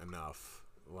mixing enough.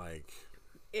 Like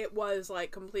it was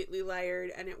like completely layered,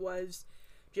 and it was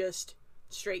just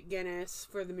straight Guinness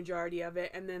for the majority of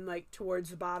it, and then like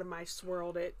towards the bottom I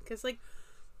swirled it because like,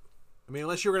 I mean,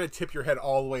 unless you're gonna tip your head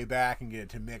all the way back and get it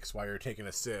to mix while you're taking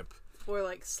a sip. Or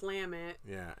like slam it.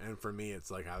 Yeah, and for me,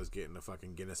 it's like I was getting a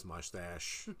fucking Guinness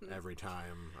mustache every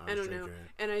time I was don't drinking know.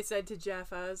 it. And I said to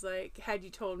Jeff, I was like, had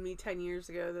you told me 10 years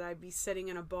ago that I'd be sitting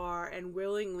in a bar and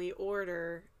willingly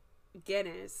order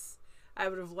Guinness, I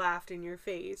would have laughed in your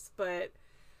face. But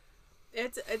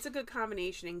it's a good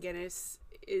combination, and Guinness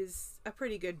is a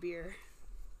pretty good beer.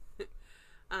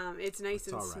 It's nice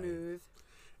and smooth.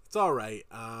 It's all right.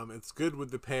 It's good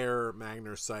with the pear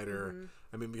Magners cider.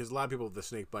 I mean, because a lot of people with the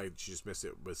snake bite, you just miss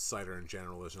it with cider in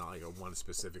general. There's not like a one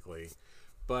specifically.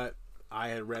 But I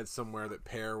had read somewhere that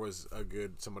pear was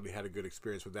somebody had a good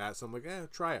experience with that. So I'm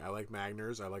like, try it. I like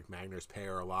Magners. I like Magners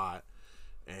pear a lot.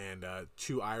 And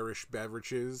 2 Irish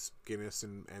beverages, Guinness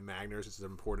and Magners. It's an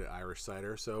imported Irish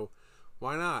cider. So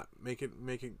why not make it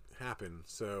happen?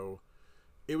 So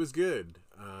it was good.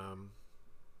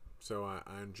 So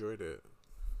I enjoyed it.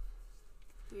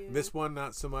 Yeah. This one,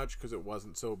 not so much, because it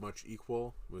wasn't so much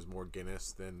equal. It was more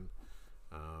Guinness than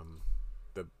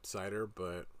the cider,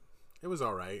 but it was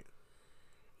all right.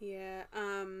 Yeah.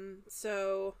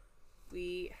 So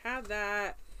we had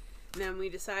that, and then we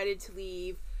decided to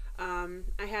leave.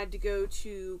 I had to go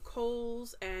to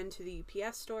Kohl's and to the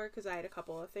UPS store because I had a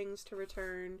couple of things to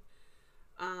return.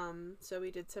 So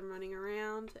we did some running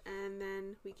around, and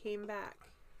then we came back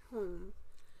home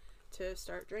to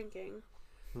start drinking.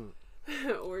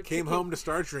 Or came home to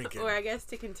start drinking. Or I guess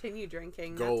to continue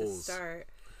drinking, Goals. not to start.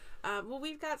 Well,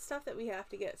 we've got stuff that we have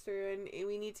to get through, and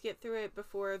we need to get through it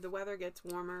before the weather gets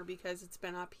warmer because it's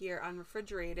been up here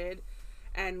unrefrigerated,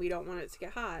 and we don't want it to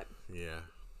get hot. Yeah.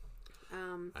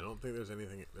 I don't think there's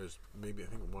anything. There's maybe, I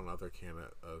think, one other can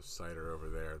of cider over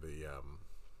there. The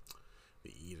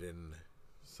Eden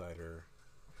cider,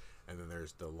 and then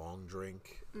there's the long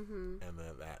drink, and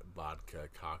then that vodka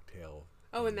cocktail.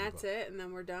 Oh, and that's it, and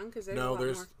then we're done because there's a lot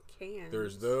more cans.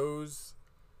 There's those,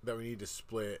 that we need to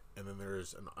split, and then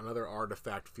there's another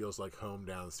artifact feels like home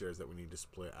downstairs that we need to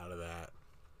split out of that.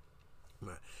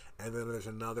 And then there's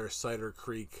another Cider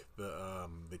Creek, the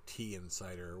tea and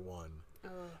cider one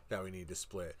that we need to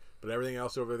split. But everything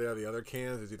else over there, the other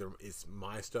cans, is either it's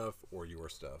my stuff or your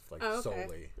stuff, like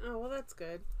solely. Oh, well, that's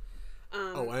good.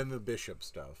 And the bishop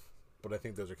stuff. But I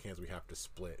think those are cans we have to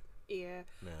split. Yeah.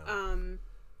 Now.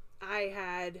 I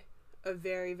had a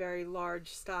very, very large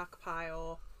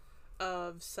stockpile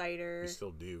of cider. We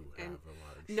still do have a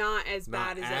large. Not as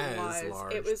bad as it was.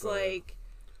 Large, it was like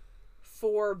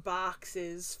 4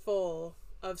 boxes full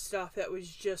of stuff that was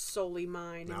just solely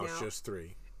mine. Now it's just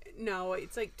 3. No,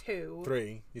 it's like 2.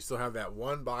 3. You still have that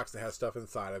one box that has stuff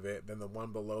inside of it, then the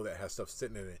one below that has stuff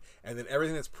sitting in it, and then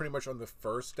everything that's pretty much on the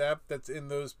first step that's in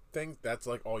those things, that's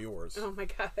like all yours. Oh my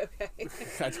god, okay.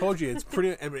 I told you, it's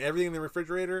pretty, I mean, everything in the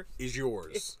refrigerator is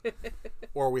yours.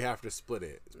 Or we have to split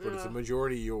it. But it's a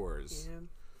majority yours. Yeah.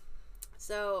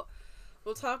 So,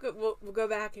 we'll go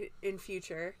back in the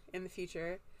future.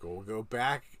 We'll go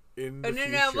back in the future.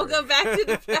 No, we'll go back to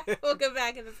the we'll go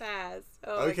back in the past.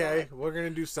 Oh okay, we're gonna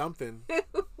do something.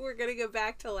 We're gonna go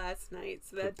back to last night.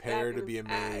 So that's prepare to be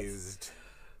amazed.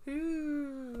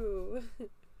 Ooh.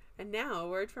 And now a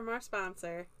word from our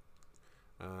sponsor.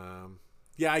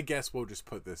 Yeah, I guess we'll just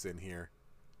put this in here.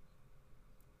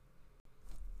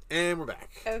 And we're back.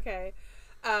 Okay.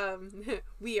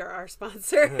 We are our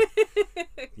sponsor.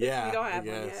 Yeah, we don't have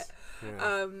one yet.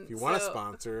 Yeah. If you want a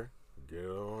sponsor,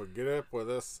 get up with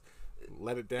us.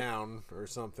 Let it down or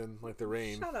something like the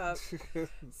rain. Shut up.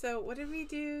 So what did we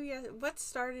do? What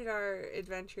started our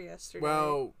adventure yesterday?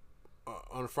 Well,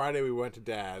 on Friday we went to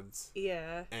Dad's.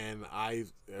 Yeah. And I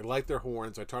like their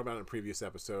horns. I talked about it in a previous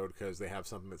episode because they have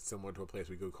something that's similar to a place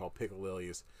we go called Pickle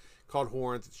Lily's. Called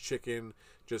horns. It's chicken,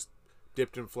 just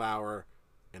dipped in flour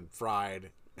and fried.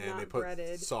 And Not they put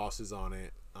breaded. sauces on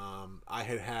it. I'm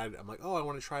like, oh, I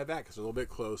want to try that because it's a little bit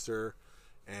closer.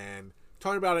 And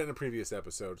talked about it in a previous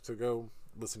episode. So go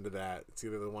listen to that. It's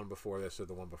either the one before this or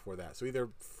the one before that. So either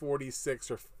 46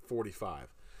 or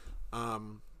 45.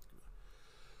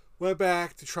 Went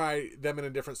back to try them in a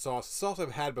different sauce. Sauce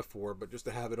I've had before, but just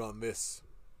to have it on this.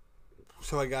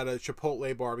 So I got a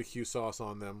Chipotle barbecue sauce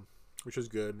on them, which was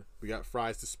good. We got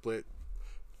fries to split.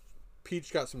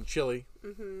 Peach got some chili.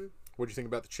 Mm-hmm. What do you think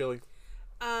about the chili?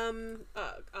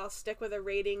 I'll stick with a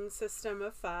rating system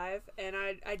of 5, and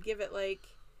I'd give it like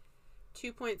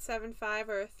 2.75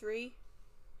 or a 3.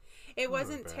 It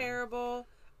wasn't terrible.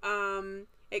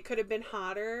 It could have been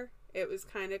hotter. It was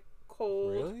kind of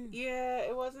cold. Really? Yeah,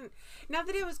 it wasn't. Not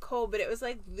that it was cold, but it was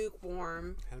like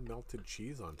lukewarm. It had melted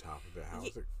cheese on top of it. How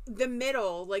was it? The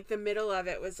middle of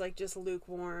it was like just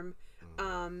lukewarm.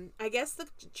 I guess the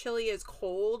chili is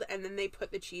cold, and then they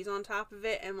put the cheese on top of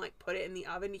it and like put it in the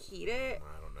oven to heat it.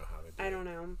 I don't know how they did. I don't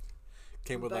know.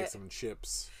 Came with like some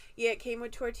chips. Yeah, it came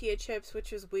with tortilla chips,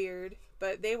 which was weird,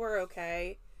 but they were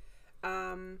okay.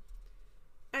 I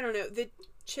don't know. The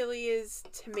chili is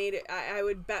tomato. I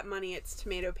would bet money it's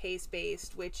tomato paste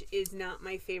based, which is not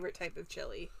my favorite type of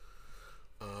chili.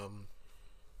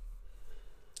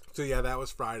 So yeah, that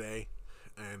was Friday,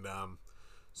 and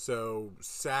so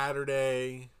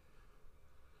Saturday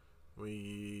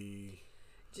we.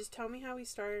 Just tell me how we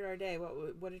started our day.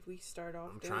 What did we start off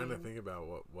doing? I'm trying to think about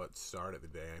what started the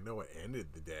day. I know what ended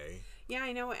the day. Yeah,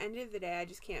 I know what ended the day. I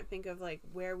just can't think of like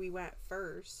where we went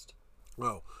first.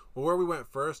 Well, where we went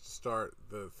first to start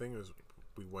the thing is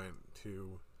we went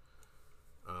to,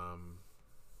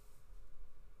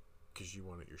 because you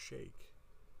wanted your shake.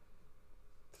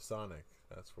 To Sonic.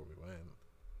 That's where we went.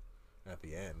 At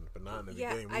the end, but not in the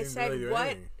beginning. We didn't really do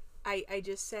anything. I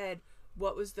just said.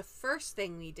 What was the first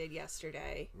thing we did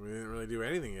yesterday? We didn't really do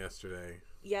anything yesterday.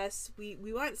 Yes, we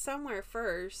went somewhere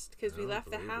first because we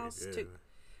left the house to.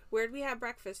 Where did we have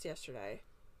breakfast yesterday?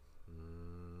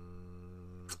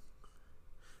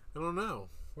 I don't know.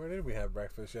 Where did we have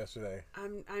breakfast yesterday?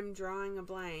 I'm drawing a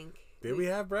blank. Did we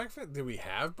have breakfast? Did we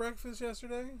have breakfast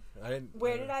yesterday? I didn't.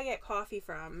 Where did I get coffee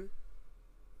from?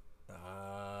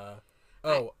 Oh.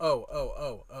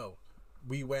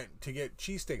 We went to get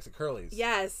cheesesteaks at Curly's.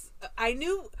 Yes. I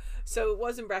knew. So it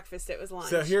wasn't breakfast. It was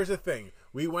lunch. So here's the thing.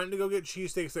 We went to go get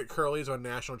cheesesteaks at Curly's on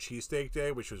National Cheesesteak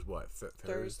Day, which was what?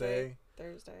 Thursday?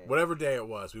 Thursday. Whatever day it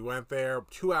was. We went there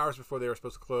 2 hours before they were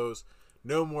supposed to close.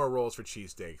 No more rolls for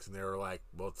cheesesteaks. And they were like,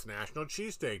 well, it's National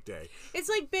Cheesesteak Day. It's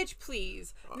like, bitch,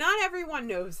 please. Not everyone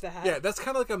knows that. Yeah, that's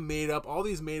kind of like a made-up, all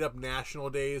these made-up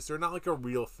national days, they're not like a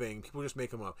real thing. People just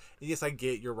make them up. And yes, I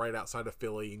get you're right outside of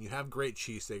Philly, and you have great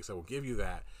cheesesteaks. I will give you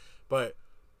that. But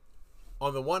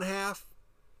on the one half,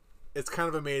 it's kind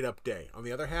of a made-up day. On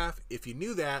the other half, if you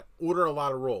knew that, order a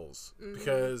lot of rolls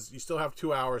because you still have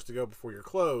 2 hours to go before you're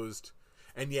closed.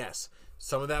 And yes,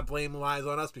 some of that blame lies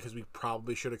on us because we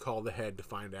probably should have called ahead to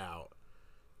find out.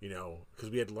 You know,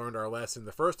 because we had learned our lesson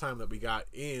the first time that we got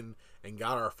in and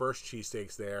got our first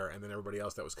cheesesteaks there, and then everybody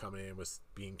else that was coming in was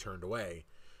being turned away.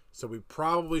 So we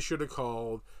probably should have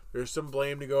called. There's some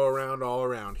blame to go around all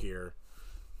around here.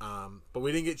 But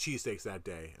we didn't get cheesesteaks that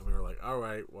day. And we were like, all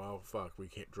right, well, fuck, we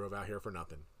drove out here for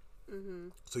nothing. Mm-hmm.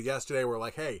 So yesterday we're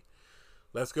like, hey,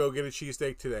 let's go get a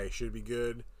cheesesteak today. Should be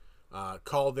good.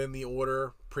 Called in the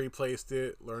order, pre-placed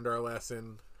it, learned our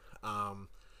lesson.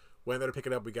 Went there to pick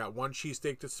it up. We got one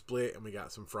cheesesteak to split, and we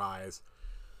got some fries.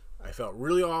 I felt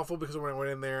really awful because when I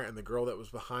went in there, and the girl that was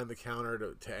behind the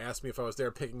counter to ask me if I was there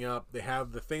picking up, they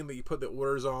have the thing that you put the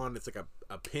orders on. It's like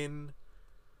a pin.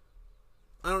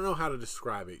 I don't know how to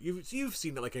describe it. You've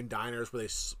seen it like in diners where they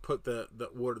put the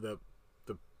order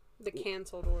the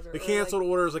canceled order. The canceled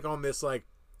order is like on this like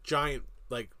giant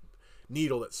like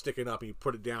needle that's sticking up, and you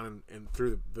put it down and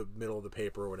through the middle of the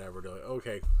paper or whatever. To like,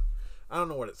 okay, I don't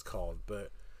know what it's called,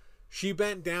 but she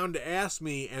bent down to ask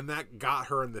me, and that got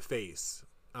her in the face.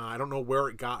 I don't know where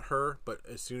it got her, but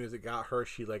as soon as it got her,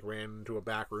 she like ran into a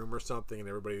back room or something, and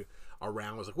everybody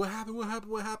around was like, "What happened? What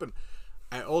happened? What happened?"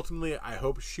 I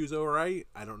hope she was all right.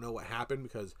 I don't know what happened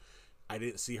because I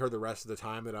didn't see her the rest of the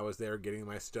time that I was there getting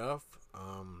my stuff.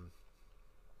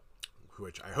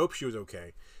 Which I hope she was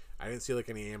okay. I didn't see like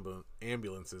any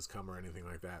ambulances come or anything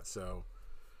like that. So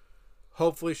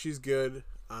hopefully she's good.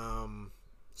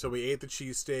 So we ate the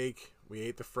cheesesteak. We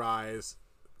ate the fries.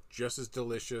 Just as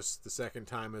delicious the second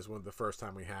time as the first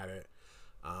time we had it.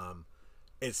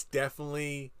 It's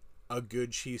definitely a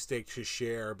good cheesesteak to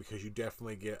share because you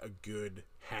definitely get a good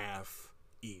half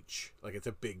each. Like, it's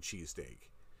a big cheesesteak.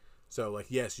 So, like,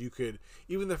 yes, you could...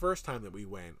 Even the first time that we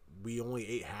went, we only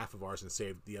ate half of ours and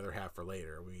saved the other half for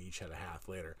later. We each had a half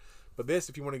later. But this,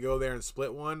 if you want to go there and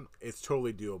split one, it's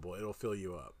totally doable. It'll fill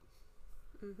you up.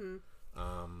 Mm-hmm.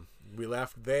 We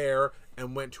left there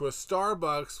and went to a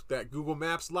Starbucks that Google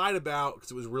Maps lied about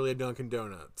because it was really a Dunkin'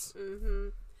 Donuts. Mm-hmm.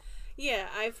 Yeah,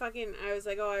 I was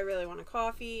like, oh, I really want a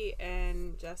coffee,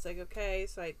 and Jeff's like, okay,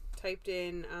 so I typed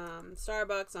in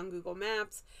Starbucks on Google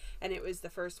Maps, and it was the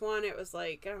first one. It was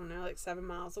like, I don't know, like 7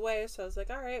 miles away, so I was like,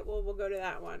 all right, well, we'll go to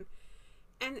that one.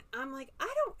 And I'm like,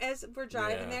 as we're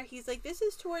driving there, he's like, this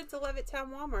is towards the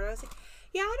Levittown Walmart. I was like,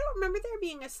 yeah, I don't remember there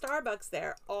being a Starbucks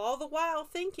there. All the while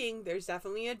thinking there's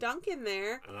definitely a Dunkin'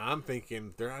 there. And I'm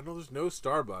thinking, I know there's no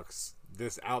Starbucks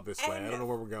this way. I don't know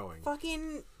where we're going.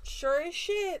 Fucking sure as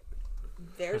shit,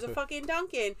 there's a fucking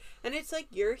Dunkin'. And it's like,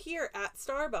 you're here at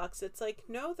Starbucks. It's like,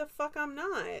 no, the fuck I'm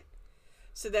not.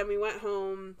 So then we went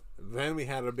home. Then we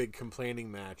had a big complaining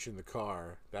match in the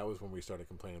car. That was when we started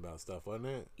complaining about stuff, wasn't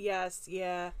it? Yes,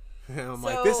 yeah. And I'm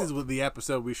like, this is the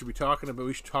episode we should be talking about.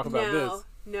 We should talk about this.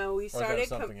 No, we started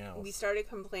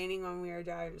complaining when we were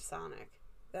driving to Sonic.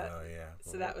 Oh, yeah.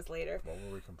 So that was later. What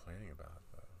were we complaining about,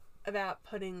 though? About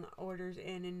putting orders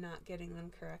in and not getting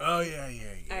them correct. Oh, yeah.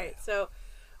 All right, so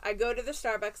I go to the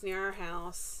Starbucks near our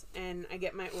house, and I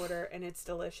get my order, and it's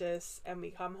delicious, and we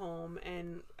come home,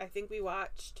 and I think we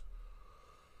watched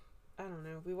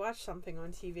something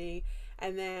on TV,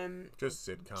 and then just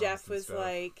sitcoms. Jeff was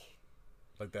like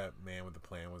that Man with a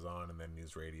Plan was on, and then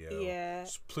News Radio. Yeah.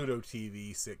 Pluto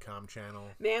TV sitcom channel.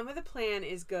 Man with a Plan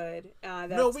is good.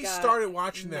 We started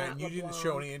watching that, and you didn't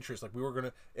show any interest. Like, we were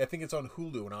gonna. I think it's on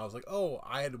Hulu, and I was like, oh,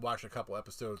 I had watched a couple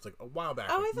episodes like a while back.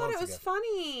 Oh, I thought it was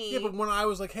funny. Yeah, but when I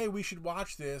was like, hey, we should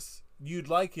watch this, you'd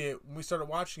like it. When we started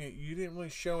watching it, you didn't really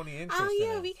show any interest. Oh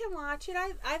yeah, we can watch it.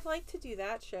 I'd like to do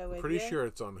that show with you. Pretty sure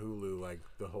it's on Hulu, like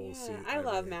the whole season. I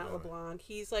love Matt LeBlanc.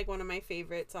 He's like one of my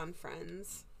favorites on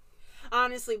Friends.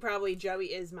 Honestly, probably Joey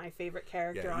is my favorite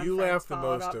character on Friends. You laugh the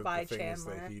most of the things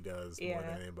that he does more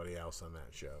than anybody else on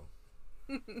that show.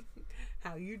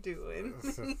 How you doing?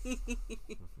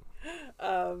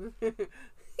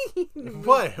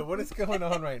 What? What is going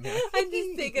on right now? I'm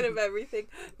just thinking of everything.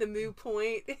 The Moo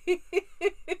Point.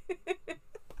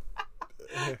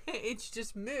 It's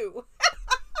just Moo.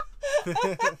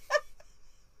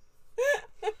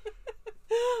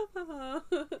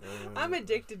 I'm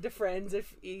addicted to Friends.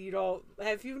 If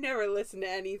you've never listened to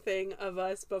anything of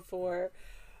us before,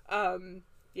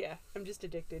 yeah, I'm just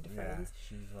addicted to Friends.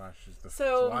 Yeah, she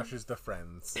watches the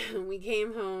Friends. We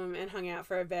came home and hung out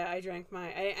for a bit. I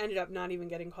ended up not even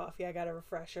getting coffee. I got a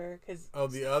refresher because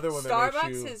the other one Starbucks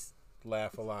that makes you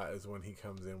laugh a lot is when he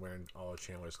comes in wearing all of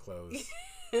Chandler's clothes.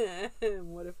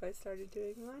 What if I started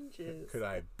doing lunches? Could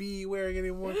I be wearing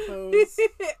any more clothes?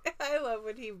 I love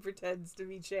when he pretends to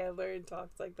be Chandler and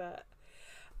talks like that.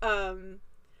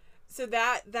 So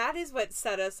that is what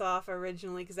set us off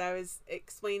originally, because I was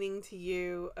explaining to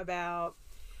you about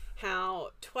how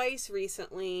twice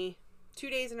recently, 2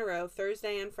 days in a row,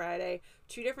 Thursday and Friday,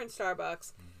 2 different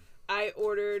Starbucks, I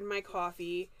ordered my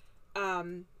coffee,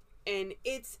 and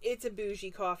it's a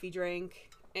bougie coffee drink,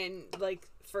 and like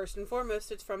first and foremost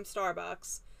it's from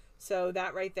Starbucks, so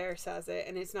that right there says it,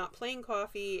 and it's not plain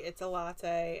coffee, it's a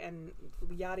latte, and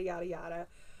yada yada yada.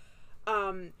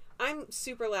 I'm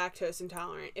super lactose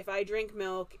intolerant. If I drink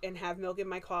milk and have milk in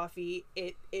my coffee,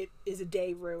 it is a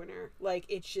day ruiner. Like,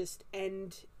 it's just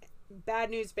bad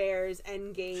news bears,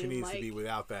 end game. She needs like, to be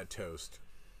without that toast.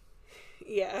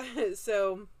 Yeah,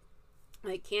 so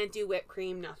I can't do whipped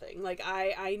cream, nothing. Like,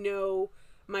 I know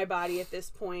my body at this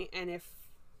point, and if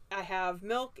I have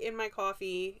milk in my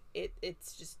coffee,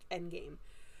 it's just end game.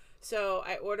 So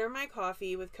I order my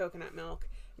coffee with coconut milk.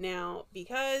 Now,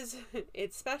 because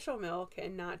it's special milk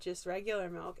and not just regular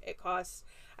milk, it costs,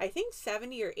 I think,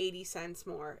 70 or 80 cents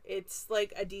more. It's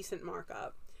like a decent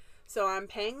markup. So I'm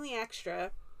paying the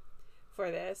extra for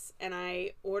this, and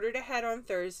I ordered ahead on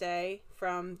Thursday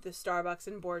from the Starbucks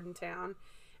in Bordentown,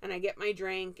 and I get my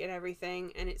drink and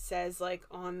everything, and it says, like,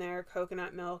 on there,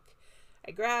 coconut milk.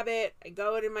 I grab it, I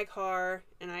go it in my car,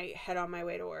 and I head on my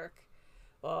way to work.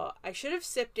 Well, I should have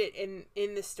sipped it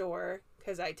in the store,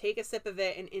 because I take a sip of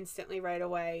it and instantly right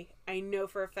away, I know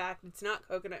for a fact it's not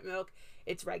coconut milk,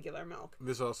 it's regular milk.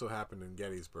 This also happened in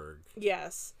Gettysburg.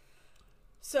 Yes.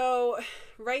 So,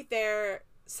 right there,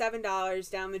 $7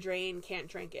 down the drain, can't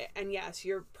drink it. And yes,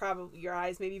 your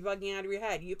eyes may be bugging out of your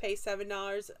head. You pay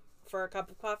 $7 for a cup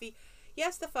of coffee?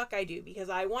 Yes, the fuck I do, because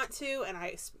I want to, and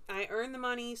I earn the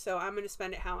money, so I'm going to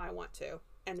spend it how I want to.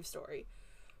 End of story.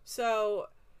 So,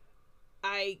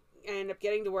 I end up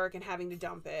getting to work and having to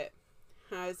dump it.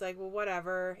 I was like, well,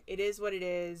 whatever. It is what it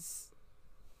is.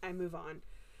 I move on.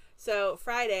 So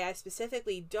Friday, I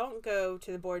specifically don't go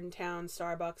to the Bordentown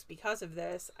Starbucks because of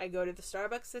this. I go to the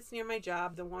Starbucks that's near my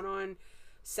job, the one on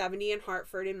 70 in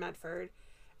Hartford and Medford,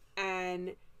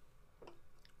 and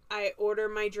I order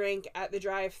my drink at the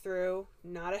drive-thru,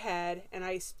 not ahead, and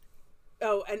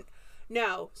so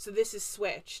this is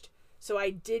switched. So I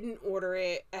didn't order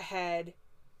it ahead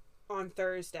on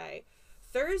Thursday.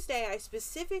 Thursday,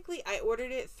 I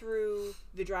ordered it through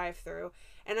the drive-thru,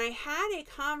 and I had a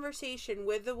conversation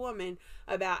with the woman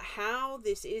about how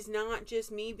this is not just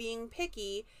me being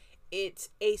picky,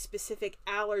 it's a specific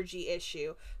allergy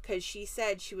issue, because she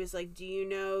said, she was like, do you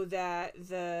know that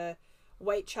the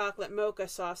white chocolate mocha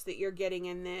sauce that you're getting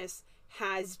in this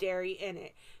has dairy in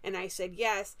it? And I said,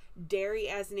 yes, dairy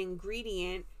as an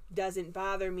ingredient doesn't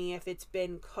bother me if it's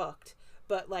been cooked,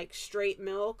 but like straight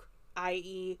milk,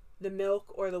 i.e. the milk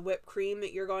or the whipped cream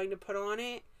that you're going to put on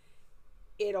it,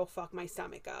 it'll fuck my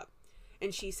stomach up.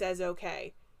 And she says,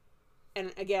 okay.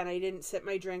 And again, I didn't sip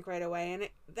my drink right away, and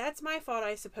that's my fault,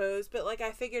 I suppose, but like,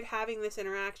 I figured having this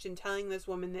interaction, telling this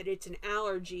woman that it's an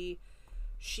allergy,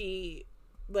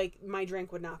 my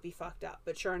drink would not be fucked up.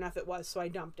 But sure enough, it was, so I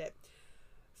dumped it.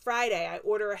 Friday, I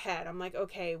order ahead. I'm like,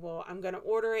 okay, well, I'm going to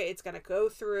order it. It's going to go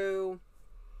through.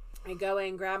 I go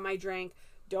in, grab my drink.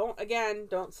 Don't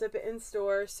sip it in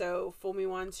store. So fool me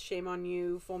once, shame on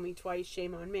you. Fool me twice,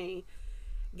 shame on me.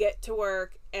 Get to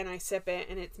work, and I sip it,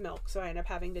 and it's milk. So I end up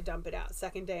having to dump it out.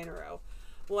 Second day in a row.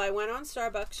 Well, I went on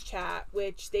Starbucks Chat,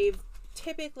 which they've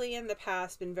typically in the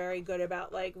past been very good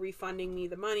about, like, refunding me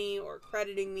the money or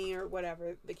crediting me or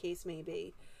whatever the case may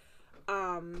be.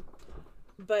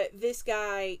 But this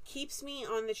guy keeps me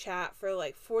on the chat for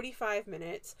like 45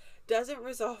 minutes, doesn't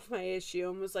resolve my issue,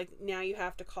 and was like, now you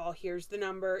have to call, here's the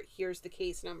number, here's the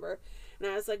case number. And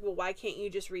I was like, well, why can't you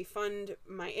just refund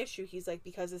my issue? He's like,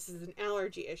 because this is an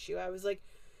allergy issue. I was like,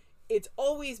 it's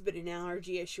always been an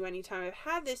allergy issue. Anytime I've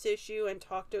had this issue and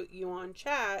talked to you on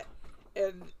chat,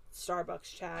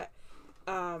 Starbucks Chat,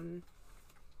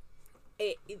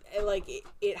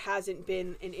 it hasn't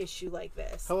been an issue like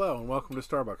this. Hello and welcome to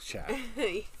Starbucks Chat.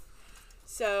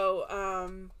 So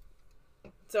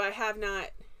I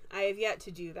have yet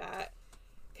to do that,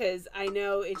 because I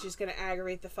know it's just going to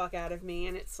aggravate the fuck out of me.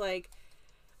 And it's like,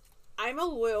 I'm a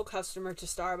loyal customer to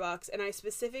Starbucks, and I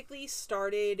specifically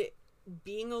started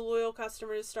being a loyal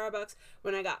customer to Starbucks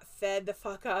when I got fed the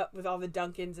fuck up with all the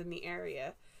Dunkins in the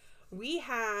area. We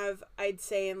have, I'd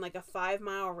say, in like a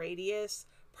 5-mile radius,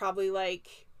 probably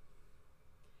like,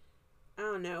 I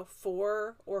don't know,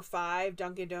 4 or 5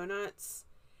 Dunkin' Donuts,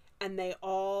 and they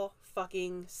all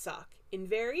fucking suck. In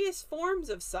various forms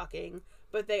of sucking,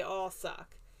 but they all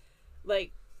suck.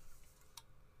 Like,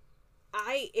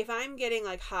 if I'm getting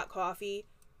like hot coffee,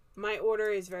 my order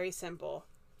is very simple.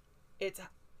 It's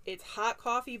hot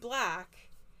coffee black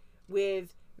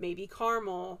with maybe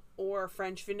caramel or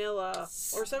French vanilla,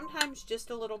 or sometimes just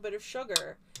a little bit of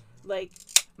sugar. Like,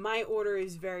 my order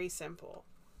is very simple.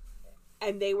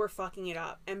 And they were fucking it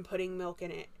up and putting milk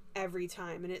in it every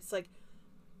time. And it's like,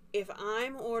 if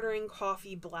I'm ordering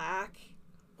coffee black,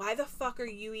 why the fuck are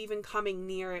you even coming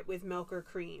near it with milk or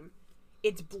cream?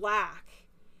 It's black.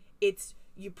 It's,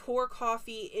 you pour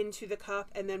coffee into the cup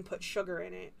and then put sugar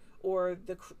in it, or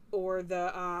the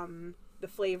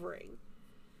flavoring.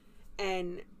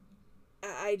 And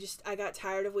I got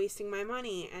tired of wasting my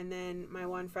money. And then my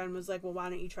one friend was like, well, why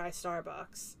don't you try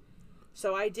Starbucks?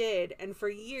 So I did. And for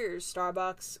years,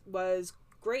 Starbucks was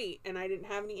great and I didn't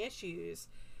have any issues.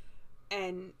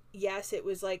 And yes, it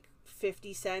was like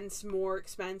 50 cents more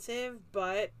expensive,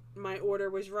 but my order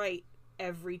was right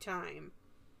every time.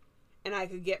 And I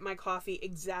could get my coffee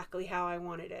exactly how I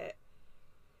wanted it.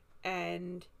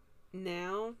 And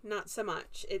now, not so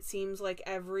much. It seems like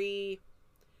every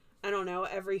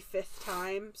fifth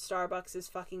time, Starbucks is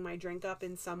fucking my drink up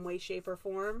in some way, shape, or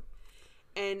form.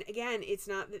 And again, it's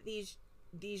not that these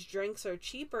drinks are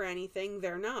cheap or anything.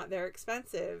 They're not. They're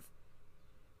expensive.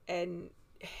 And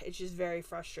it's just very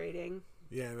frustrating.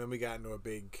 Yeah, and then we got into a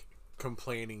big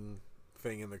complaining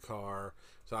thing in the car.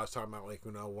 So I was talking about, like,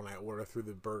 when I order through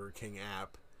the Burger King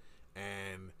app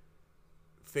and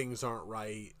things aren't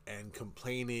right and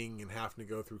complaining and having to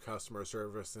go through customer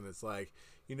service, and it's like,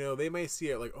 they may see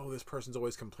it like, oh, this person's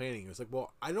always complaining. It's like,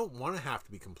 well, I don't want to have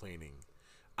to be complaining.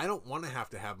 I don't want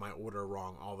to have my order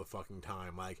wrong all the fucking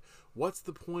time. Like, what's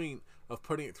the point of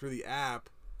putting it through the app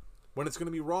when it's going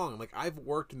to be wrong? Like, I've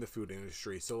worked in the food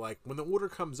industry, so, like, when the order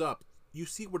comes up, you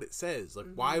see what it says. Like,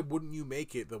 why wouldn't you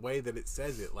make it the way that it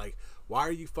says it? Like, why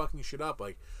are you fucking shit up?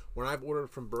 Like, when I've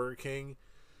ordered from Burger King,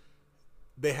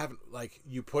 they haven't, like,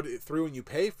 you put it through and you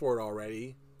pay for it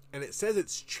already, and it says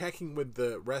it's checking with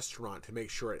the restaurant to make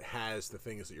sure it has the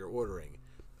things that you're ordering.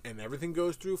 And everything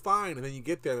goes through fine, and then you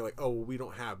get there, they're like, oh, well, we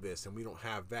don't have this, and we don't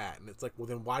have that. And it's like, well,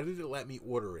 then why did it let me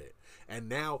order it? And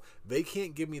now they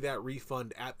can't give me that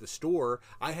refund at the store.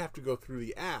 I have to go through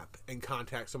the app and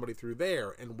contact somebody through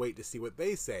there and wait to see what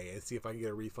they say and see if I can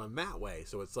get a refund that way.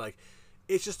 So it's like,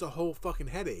 it's just a whole fucking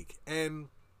headache. And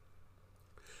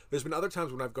there's been other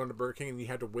times when I've gone to Burger King and you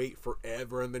had to wait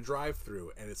forever in the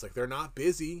drive-thru, and it's like, they're not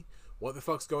busy. What the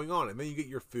fuck's going on? And then you get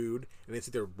your food, and it's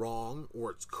either wrong,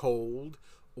 or it's cold,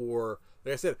 or,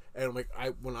 like I said, and like,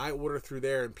 when I order through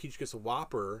there and Peach gets a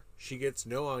Whopper, she gets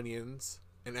no onions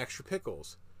and extra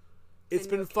pickles. It's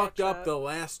been fucked up the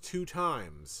last 2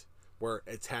 times where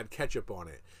it's had ketchup on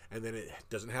it, and then it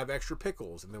doesn't have extra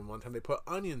pickles, and then one time they put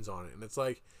onions on it, and it's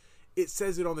like, it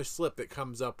says it on the slip that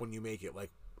comes up when you make it.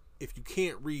 Like, if you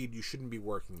can't read, you shouldn't be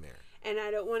working there. And I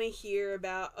don't want to hear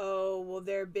about, oh, well,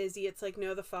 they're busy. It's like,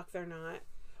 no, the fuck they're not.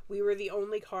 We were the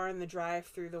only car in the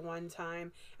drive-thru the one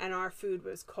time, and our food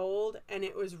was cold, and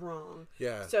it was wrong.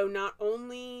 Yeah. So not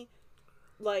only,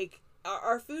 like,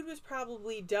 our food was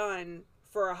probably done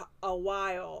for a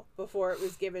while before it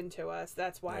was given to us.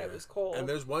 That's why it was cold. And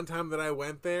there's one time that I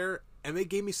went there, and they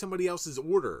gave me somebody else's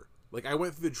order. Like, I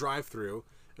went through the drive-thru,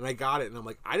 and I got it, and I'm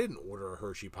like, I didn't order a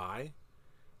Hershey pie,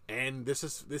 and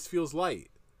this feels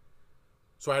light.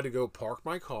 So I had to go park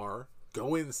my car,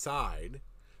 go inside.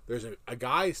 There's a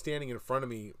guy standing in front of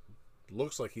me,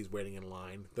 looks like he's waiting in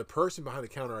line. The person behind the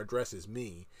counter addresses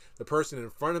me. The person in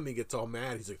front of me gets all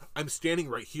mad. He's like, I'm standing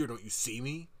right here. Don't you see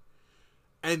me?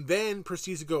 And then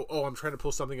proceeds to go, oh, I'm trying to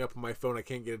pull something up on my phone. I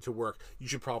can't get it to work. You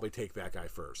should probably take that guy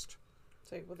first.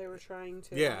 It's like, well, they were trying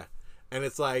to. Yeah. And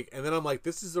it's like, and then I'm like,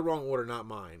 this is the wrong order, not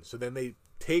mine. So then they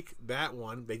take that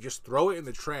one. They just throw it in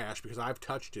the trash because I've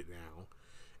touched it now.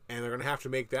 And they're going to have to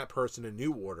make that person a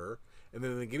new order. And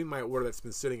then they give me my order that's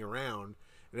been sitting around.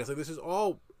 And it's like, this is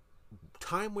all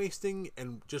time wasting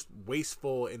and just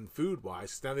wasteful in food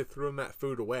wise. Now they've thrown that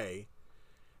food away.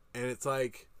 And it's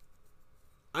like,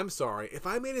 I'm sorry. If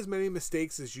I made as many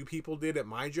mistakes as you people did at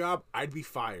my job, I'd be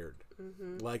fired.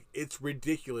 Mm-hmm. Like, it's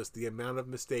ridiculous the amount of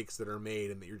mistakes that are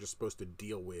made and that you're just supposed to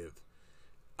deal with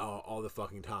all the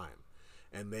fucking time.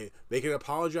 And they can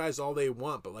apologize all they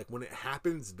want, but like when it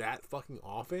happens that fucking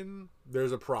often,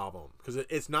 there's a problem. Because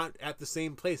it's not at the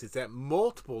same place. It's at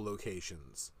multiple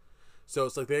locations. So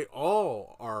it's like they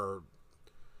all are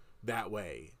that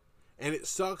way. And it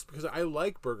sucks because I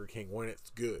like Burger King when it's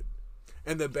good.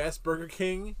 And the best Burger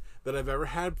King that I've ever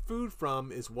had food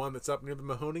from is one that's up near the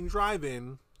Mahoning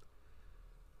Drive-In.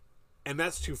 And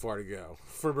that's too far to go.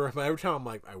 Every time I'm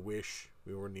like, I wish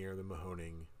we were near the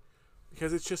Mahoning.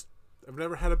 Because it's just, I've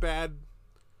never had a bad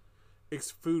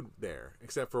food there,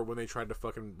 except for when they tried to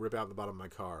fucking rip out the bottom of my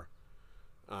car.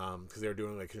 because they were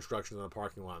doing like construction on the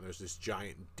parking lot, and there's this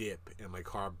giant dip, and my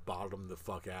car bottomed the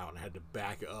fuck out, and I had to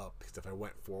back up because if I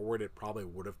went forward, it probably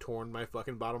would have torn my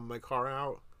fucking bottom of my car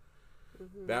out.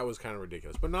 Mm-hmm. That was kind of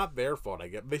ridiculous, but not their fault. I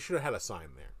guess they should have had a sign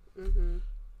there.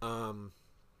 Mm-hmm.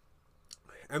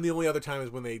 And the only other time is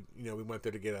when they, we went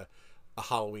there to get a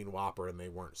Halloween Whopper, and they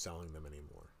weren't selling them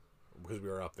anymore because we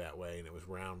were up that way, and it was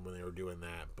around when they were doing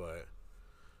that, but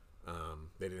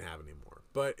they didn't have anymore.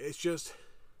 But it's just.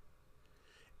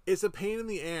 It's a pain in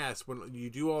the ass when you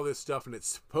do all this stuff and it's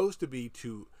supposed to be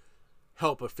to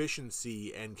help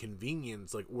efficiency and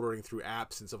convenience, like ordering through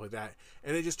apps and stuff like that.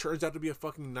 And it just turns out to be a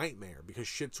fucking nightmare because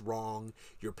shit's wrong.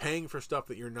 You're paying for stuff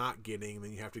that you're not getting. And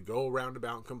then you have to go around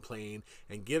about and complain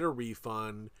and get a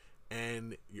refund.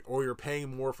 Or you're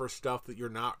paying more for stuff that you're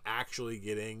not actually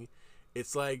getting.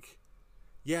 It's like,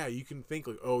 yeah, you can think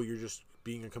like, oh, you're just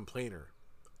being a complainer.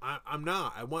 I'm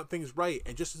not. I want things right.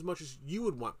 And just as much as you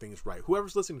would want things right,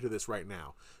 whoever's listening to this right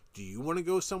now, do you want to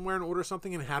go somewhere and order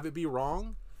something and have it be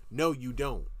wrong? No, you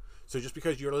don't. So just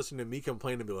because you're listening to me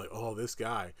complain and be like, oh, this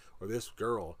guy or this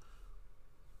girl,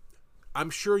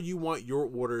 I'm sure you want your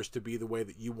orders to be the way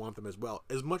that you want them as well.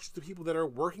 As much as the people that are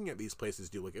working at these places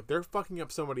do. Like if they're fucking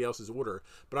up somebody else's order,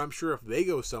 but I'm sure if they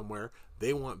go somewhere,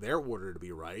 they want their order to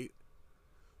be right.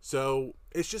 So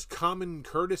it's just common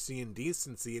courtesy and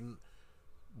decency and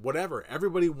whatever.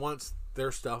 Everybody wants their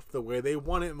stuff the way they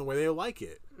want it and the way they like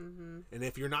it. Mm-hmm. And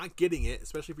if you're not getting it,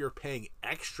 especially if you're paying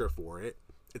extra for it,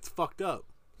 it's fucked up.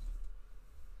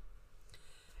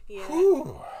 Yeah.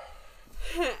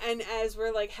 And as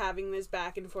we're like having this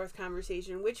back and forth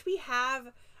conversation, which we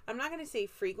have, I'm not going to say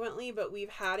frequently, but we've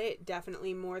had it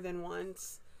definitely more than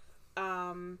once.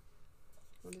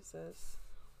 What is this?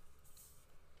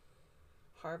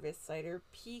 Harvest Cider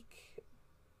Peak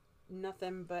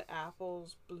Nothing But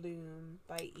Apples Bloom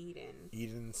by Eden.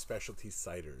 Eden Specialty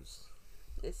Ciders.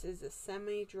 This is a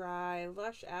semi-dry,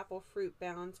 lush apple fruit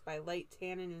balanced by light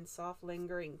tannin and soft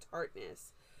lingering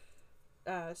tartness.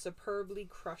 Superbly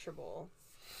crushable.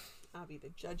 I'll be the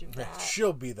judge of that.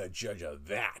 She'll be the judge of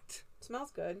that.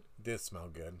 Smells good. It did smell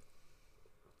good.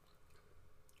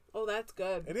 Oh, that's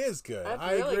good. It is good. That's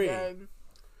I really agree. Good.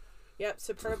 Yep,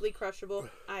 superbly crushable.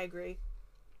 I agree.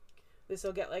 This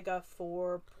will get like a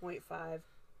 4.5.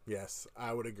 Yes,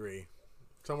 I would agree.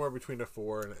 Somewhere between a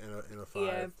 4 and a 5.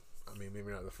 Yeah. I mean,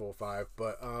 maybe not the full 5,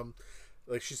 but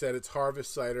like she said, it's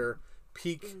Harvest Cider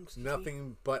Peak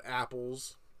Nothing But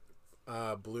Apples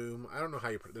Bloom. I don't know how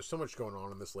you put it. There's so much going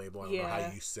on in this label. I don't know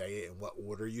how you say it and what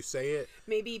order you say it.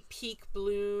 Maybe Peak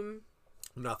Bloom.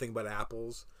 Nothing But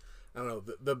Apples. I don't know.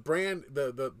 The brand,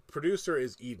 the producer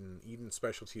is Eden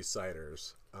Specialty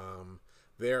Ciders.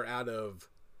 They're out of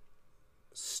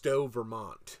Stowe,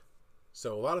 Vermont.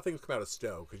 So a lot of things come out of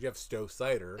Stowe because you have Stowe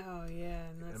cider. Oh yeah,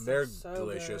 and they're so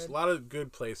delicious. Good. A lot of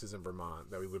good places in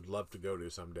Vermont that we would love to go to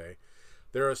someday.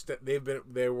 They've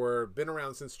been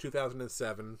around since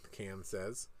 2007. The can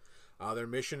says their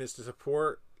mission is to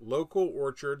support local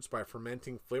orchards by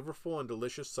fermenting flavorful and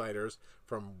delicious ciders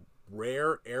from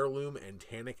rare heirloom and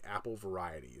tannic apple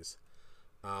varieties.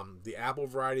 The apple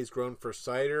varieties grown for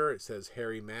cider, it says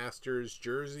Harry Masters,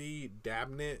 Jersey,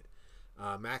 Dabnett,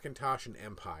 Macintosh, and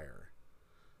Empire.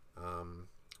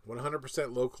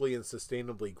 100% locally and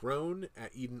sustainably grown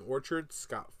at Eden Orchards,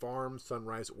 Scott Farm,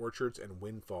 Sunrise Orchards, and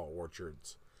Windfall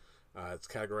Orchards. It's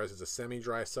categorized as a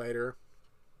semi-dry cider,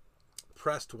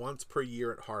 pressed once per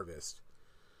year at harvest.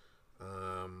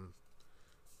 And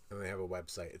they have a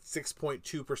website. It's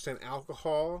 6.2%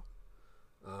 alcohol,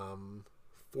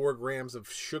 4 grams of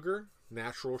sugar,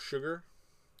 natural sugar.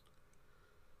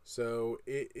 So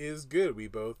it is good. We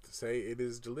both say it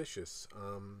is delicious.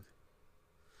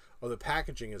 The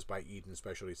packaging is by Eden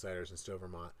Specialty Ciders in Stowe,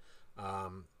 Vermont.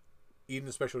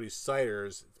 Eden Specialty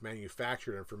Ciders, it's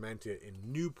manufactured and fermented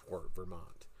in Newport,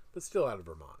 Vermont, but still out of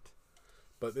Vermont.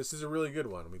 But this is a really good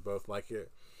one. We both like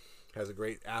it. Has a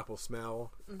great apple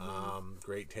smell,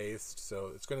 great taste.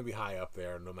 So it's going to be high up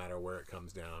there no matter where it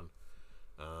comes down.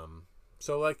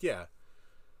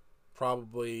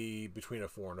 Probably between a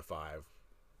 4 and a 5,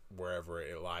 wherever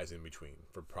it lies in between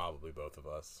for probably both of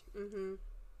us. Mm-hmm.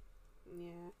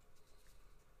 Yeah.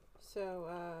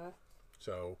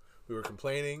 So we were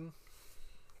complaining.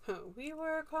 We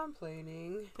were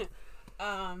complaining.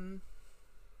 And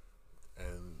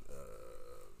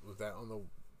was that on the...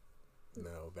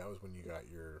 No, that was when you got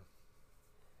your...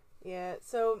 Yeah,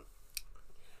 so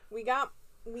we get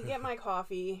my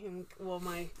coffee and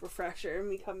my refresher, and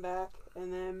we come back,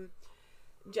 and then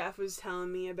Jeff was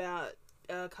telling me about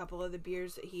a couple of the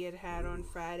beers that he had on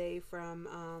Friday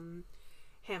from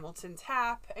Hamilton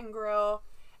Tap and Grill,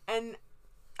 and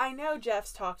I know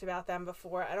Jeff's talked about them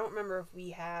before. I don't remember if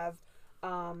we have.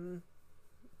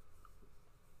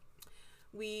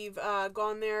 We've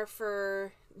gone there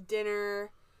for dinner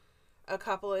a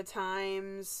couple of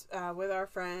times with our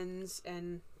friends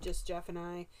and just Jeff and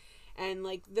I. And,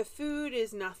 like, the food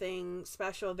is nothing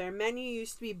special. Their menu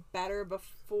used to be better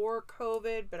before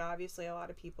COVID, but obviously a lot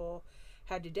of people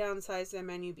had to downsize their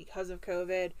menu because of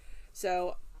COVID.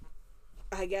 So,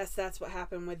 I guess that's what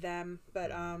happened with them.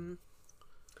 But,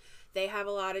 they have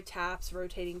a lot of taps,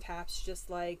 rotating taps, just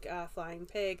like Flying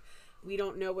Pig. We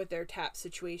don't know what their tap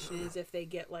situation is, if they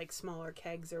get, like, smaller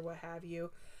kegs or what have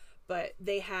you. But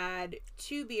they had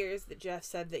 2 beers that Jeff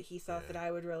said that he thought that I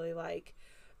would really like.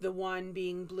 The one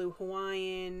being Blue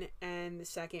Hawaiian and the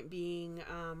second being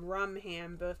Rum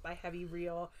Ham, both by Heavy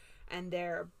Reel. And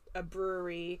they're a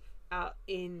brewery out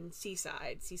in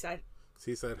Seaside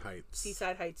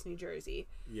Heights, New Jersey.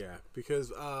 Yeah,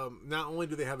 because not only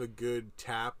do they have a good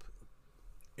tap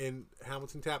in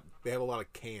Hamilton Tap, they have a lot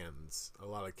of cans. And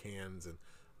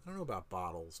I don't know about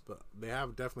bottles, but they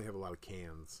definitely have a lot of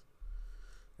cans.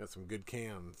 Got some good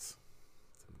cans.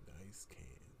 Some nice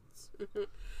cans.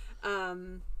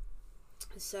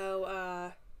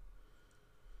 So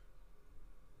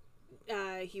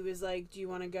he was like, do you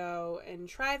want to go and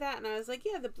try that? And I was like,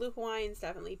 yeah, the Blue Hawaiian's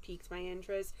definitely piqued my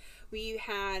interest. We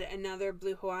had another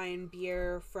Blue Hawaiian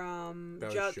beer from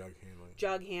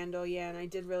Jug Handle, yeah, and I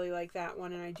did really like that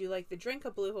one, and I do like the drink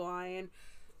of Blue Hawaiian.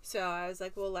 So I was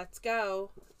like, well, let's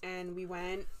go. And we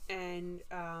went, and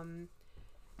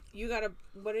you got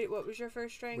what was your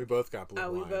first drink? We both got Blue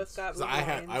Hawaiians. We both got Blue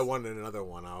Hawaiians. I wanted another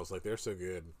one. I was like, they're so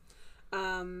good.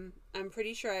 I'm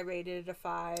pretty sure I rated it a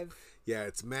 5. Yeah,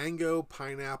 it's mango,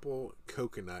 pineapple,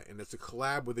 coconut, and it's a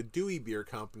collab with a Dewey Beer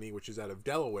Company, which is out of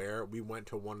Delaware. We went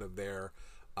to one of their,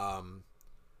 because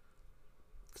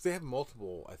they have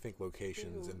multiple, I think,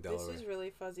 locations in Delaware. This is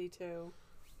really fuzzy too.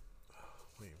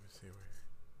 Wait, let's see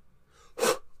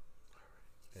where.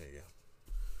 There you go.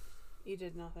 You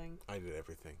did nothing. I did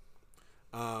everything.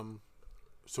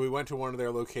 So we went to one of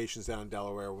their locations down in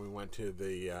Delaware. We went to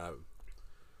the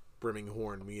Brimming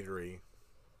Horn Meadery.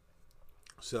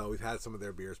 So we've had some of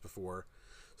their beers before.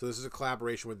 So this is a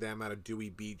collaboration with them out of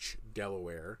Dewey Beach,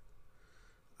 Delaware.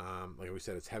 Like we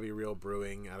said, it's Heavy Reel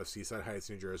Brewing out of Seaside Heights,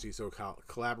 New Jersey. So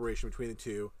collaboration between the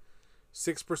two.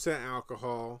 6%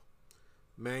 alcohol,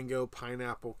 mango,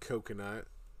 pineapple, coconut.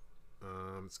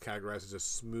 It's categorized as a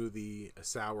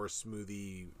sour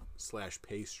smoothie /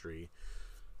 pastry.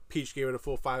 Peach gave it a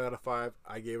full 5 out of 5.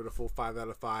 I gave it a full 5 out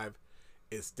of 5.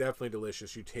 It's definitely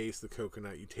delicious. You taste the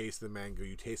coconut, you taste the mango,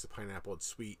 you taste the pineapple. It's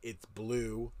sweet. It's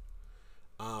blue.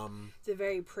 It's a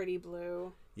very pretty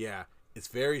blue. Yeah, it's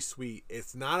very sweet.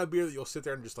 It's not a beer that you'll sit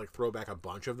there and just like throw back a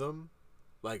bunch of them,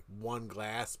 like one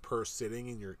glass per sitting,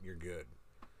 and you're good.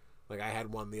 Like I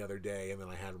had one the other day, and then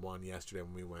I had one yesterday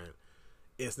when we went.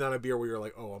 It's not a beer where you're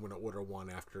like, oh, I'm going to order one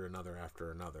after another.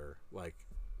 Like,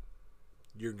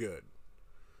 you're good.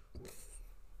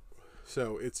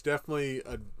 So it's definitely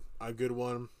a good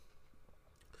one.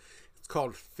 It's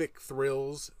called Thick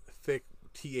Thrills. Thick,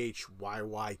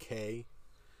 THYYK.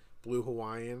 Blue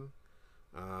Hawaiian.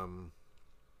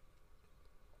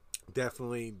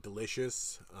 Definitely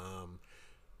delicious.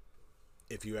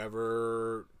 If you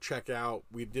ever check out,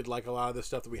 we did like a lot of the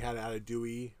stuff that we had out of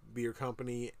Dewey Beer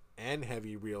Company and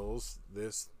Heavy Reels.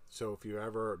 So if you're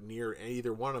ever near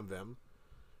either one of them,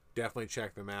 definitely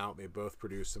check them out. They both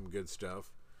produce some good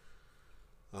stuff.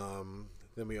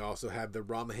 Then we also had the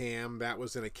Rum Ham. That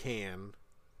was in a can.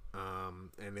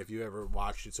 And if you ever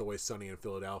watched It's Always Sunny in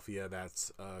Philadelphia,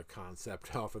 that's a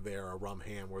concept off of there, a rum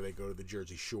ham where they go to the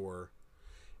Jersey Shore.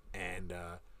 And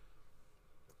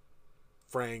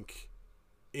Frank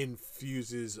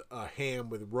infuses a ham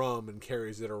with rum and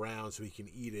carries it around so he can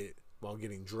eat it while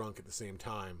getting drunk at the same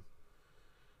time.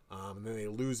 And then they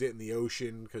lose it in the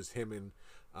ocean because him and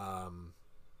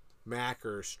Mac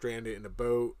are stranded in a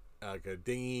boat, like a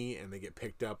dinghy, and they get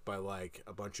picked up by like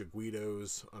a bunch of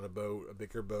Guidos on a boat, a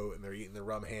bigger boat, and they're eating the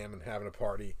rum ham and having a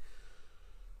party.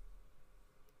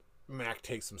 Mac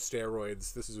takes some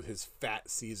steroids. This is his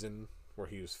fat season where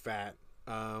he was fat.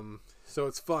 So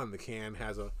it's fun. The can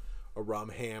has a rum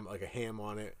ham, like a ham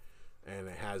on it, and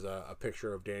it has a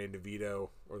picture of Danny DeVito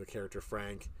or the character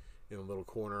Frank in a little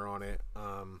corner on it.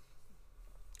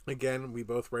 Again, we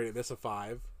both rated this a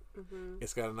 5. Mm-hmm.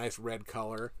 It's got a nice red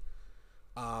color.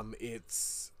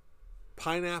 It's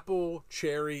pineapple,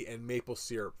 cherry, and maple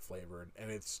syrup flavored,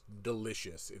 and it's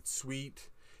delicious. It's sweet.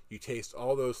 You taste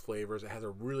all those flavors. It has a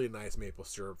really nice maple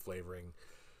syrup flavoring.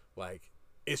 Like,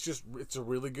 it's a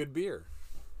really good beer.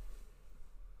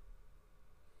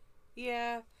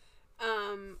 Yeah.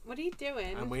 What are you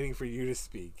doing? I'm waiting for you to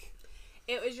speak.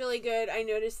 It was really good. I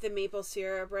noticed the maple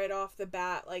syrup right off the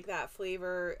bat, like that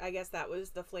flavor. I guess that was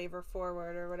the flavor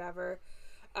forward or whatever.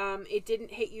 It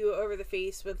didn't hit you over the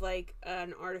face with like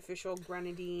an artificial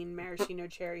grenadine maraschino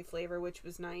cherry flavor, which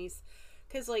was nice.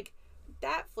 Because like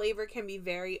that flavor can be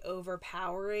very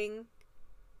overpowering.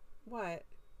 What?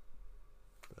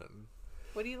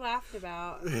 What are you laughing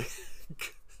about?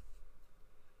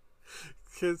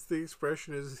 Because the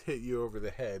expression is hit you over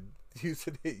the head. You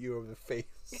said hit you over the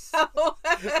face. Oh.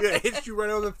 Yeah, hit you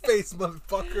right over the face,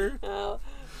 motherfucker. Oh.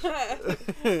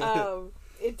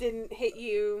 It didn't hit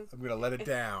you. I'm going to let it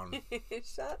down.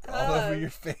 Shut up. All over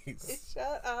your face.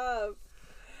 Shut up.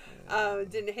 It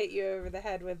didn't hit you over the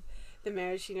head with the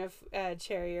maraschino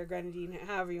cherry or grenadine,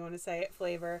 however you want to say it,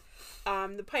 flavor.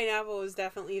 The pineapple was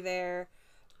definitely there,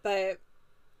 but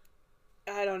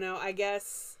I don't know. I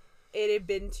guess it had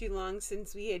been too long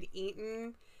since we had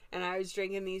eaten, and I was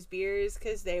drinking these beers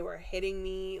because they were hitting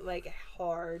me like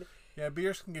hard. Yeah,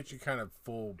 beers can get you kind of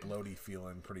full, bloaty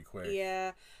feeling pretty quick.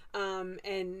 Yeah,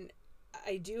 and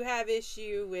I do have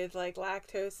issue with like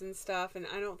lactose and stuff, and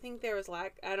I don't think there was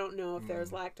I don't know if there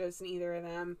was lactose in either of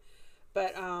them,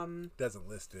 but doesn't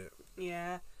list it.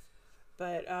 Yeah,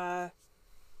 but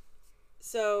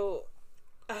so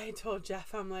I told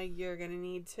Jeff, I'm like, you're gonna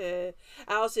need to.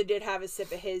 I also did have a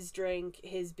sip of his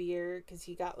beer, because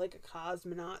he got like a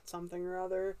cosmonaut something or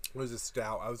other. It was a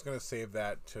stout. I was gonna save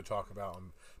that to talk about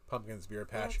on Pumpkin's Beer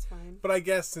Patch. That's fine. But I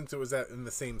guess since it was in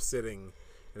the same sitting,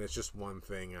 and it's just one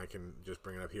thing, I can just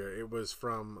bring it up here. It was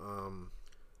from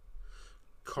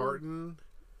Carton.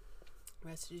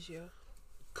 Rest is you.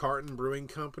 Carton Brewing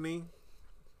Company.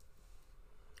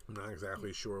 I'm not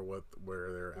exactly sure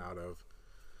where they're out of.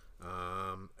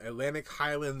 Atlantic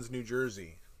Highlands, New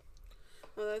Jersey.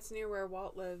 Well, that's near where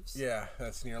Walt lives. Yeah,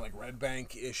 that's near like Red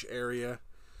Bank-ish area.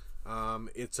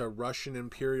 It's a Russian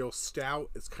Imperial Stout.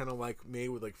 It's kind of like made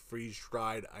with like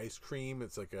freeze-dried ice cream.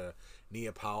 It's like a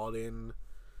Neapolitan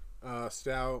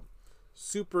stout.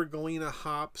 Super Galena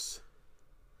hops.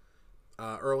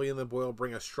 Early in the boil,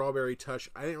 bring a strawberry touch.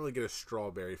 I didn't really get a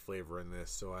strawberry flavor in this,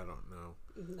 so I don't know.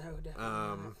 No, definitely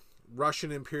not.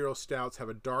 Russian Imperial Stouts have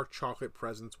a dark chocolate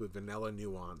presence with vanilla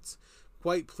nuance.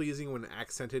 Quite pleasing when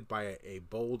accented by a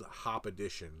bold hop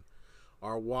addition.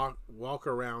 Our walk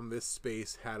around this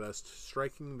space had us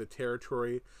striking the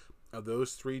territory of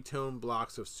those three-tone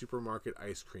blocks of supermarket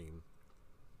ice cream.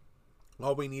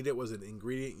 All we needed was an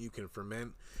ingredient you can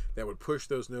ferment that would push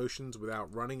those notions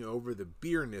without running over the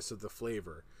beerness of the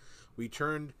flavor. We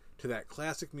turned to that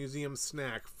classic museum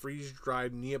snack,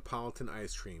 freeze-dried Neapolitan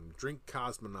ice cream. Drink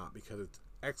Cosmonaut because its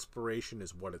exploration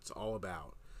is what it's all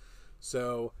about.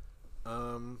 So,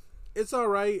 it's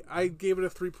alright. I gave it a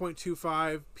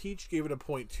 3.25. Peach gave it a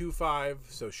 0.25,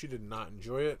 so she did not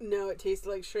enjoy it. No, it tasted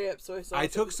like straight up soy sauce. I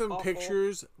took some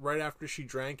pictures right after she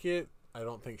drank it. I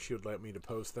don't think she would let me to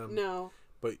post them. No.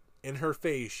 But in her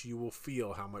face, you will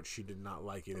feel how much she did not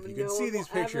like it. If you can see these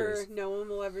pictures. No one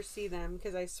will ever see them,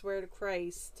 because I swear to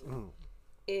Christ,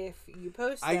 if you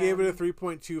post them. I gave it a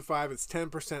 3.25. It's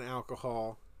 10%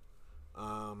 alcohol.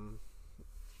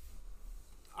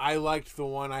 I liked the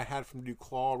one I had from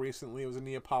Duclaw recently. It was a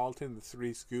Neapolitan, the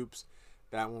 3 scoops.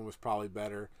 That one was probably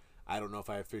better. I don't know if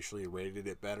I officially rated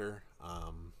it better.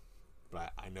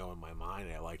 But I know in my mind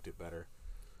I liked it better.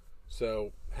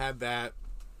 So, had that.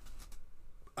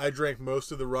 I drank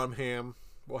most of the rum ham.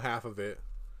 Well, half of it.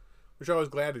 Which I was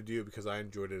glad to do because I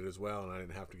enjoyed it as well. And I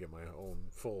didn't have to get my own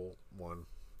full one.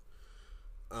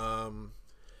 And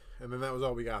then that was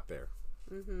all we got there.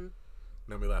 Mm-hmm. And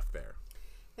then we left there.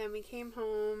 Then we came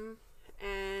home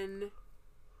and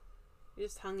we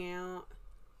just hung out.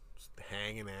 Just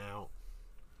hanging out.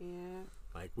 Yeah.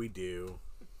 Like we do.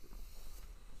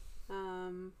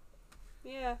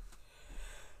 Yeah.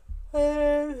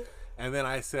 And then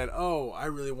I said, oh, I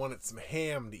really wanted some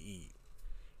ham to eat.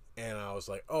 And I was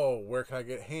like, oh, where can I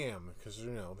get ham? Because,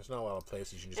 you know, there's not a lot of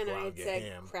places you can just go out and get ham. And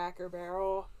I said Cracker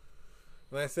Barrel.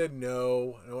 And I said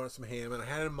no, I wanted some ham. And I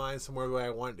had in mind somewhere where I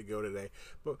wanted to go today.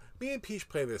 But me and Peach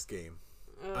play this game.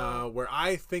 Where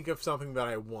I think of something that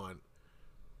I want.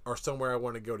 Or somewhere I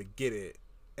want to go to get it.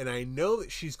 And I know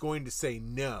that she's going to say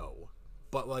no.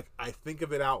 But, like, I think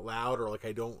of it out loud. Or, like,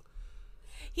 I don't.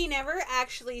 He never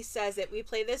actually says it. We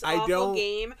play this awful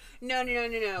game.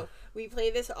 No. We play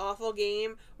this awful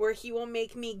game where he will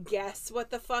make me guess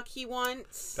what the fuck he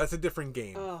wants. That's a different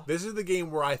game. Oh. This is the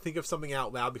game where I think of something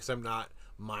out loud because I'm not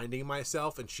minding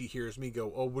myself, and she hears me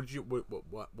go, oh, what you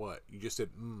just said,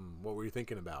 what were you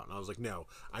thinking about? And I was like, no,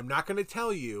 I'm not going to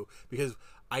tell you because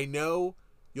I know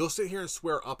you'll sit here and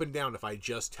swear up and down if I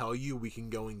just tell you we can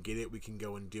go and get it, we can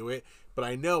go and do it. But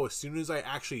I know as soon as I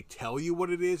actually tell you what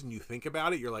it is and you think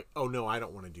about it, you're like, oh no, I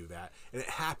don't want to do that. And it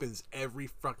happens every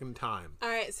fucking time. All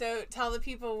right, so tell the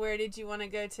people, where did you want to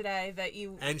go today that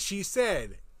you... And she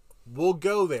said, we'll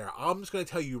go there. I'm just going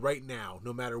to tell you right now,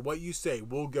 no matter what you say,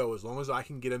 we'll go as long as I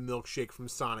can get a milkshake from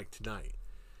Sonic tonight.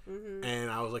 Mm-hmm.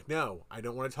 And I was like, no, I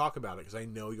don't want to talk about it because I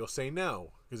know you'll say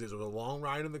no. Because it was a long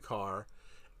ride in the car,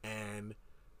 and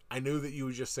I knew that you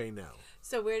would just say no.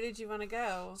 So where did you want to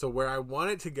go? So where I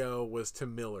wanted to go was to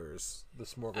Miller's, the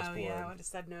smorgasbord. Oh yeah, I would have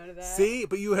said no to that. See,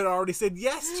 but you had already said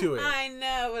yes to it. I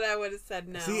know, but I would have said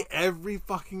no. See, every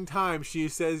fucking time she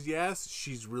says yes,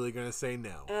 she's really gonna say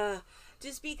no.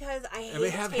 Just because I hate. And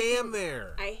they have ham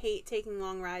there. I hate taking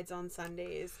long rides on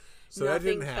Sundays. So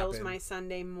Nothing that didn't kills happen. my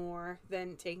Sunday more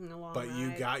than taking a long ride. But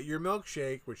you got your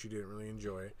milkshake, which you didn't really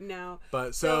enjoy. No.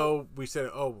 But so we said,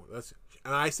 oh, let's.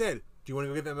 And I said, do you want to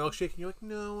go get that milkshake? And you're like,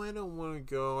 no, I don't want to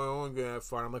go. I don't want to go that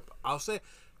far. I'm like, I'll say.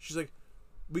 She's like,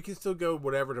 we can still go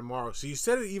whatever tomorrow. So you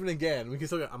said it even again. We can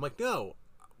still go. I'm like, no,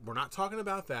 we're not talking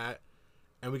about that.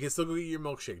 And we can still go get your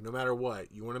milkshake no matter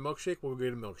what. You want a milkshake? We'll go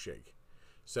get a milkshake.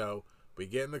 So we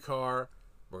get in the car.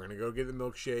 We're going to go get the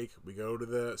milkshake. We go to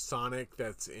the Sonic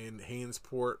that's in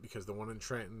Hainesport because the one in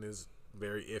Trenton is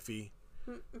very iffy.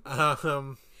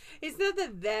 It's not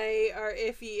that they are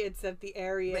iffy, it's that the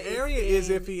area is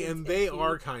iffy, and they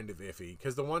are kind of iffy.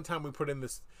 Because the one time we put in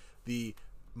the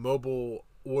mobile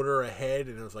order ahead,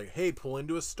 and it was like, hey, pull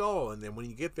into a stall, and then when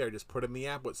you get there, just put in the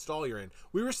app what stall you're in.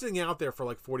 We were sitting out there for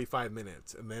like 45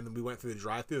 minutes, and then we went through the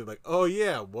drive-thru, like, oh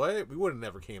yeah, what? We would have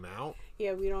never came out.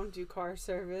 Yeah, we don't do car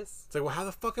service. It's like, well, how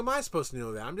the fuck am I supposed to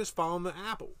know that? I'm just following the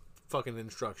app fucking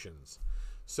instructions.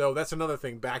 So that's another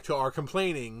thing. Back to our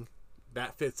complaining,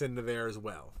 that fits into there as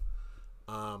well.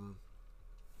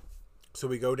 So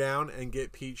we go down and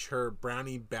get Peach her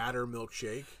brownie batter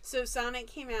milkshake. So Sonic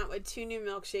came out with 2 new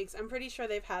milkshakes. I'm pretty sure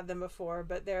they've had them before,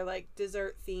 but they're like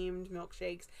dessert themed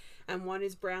milkshakes. And one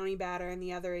is brownie batter and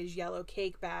the other is yellow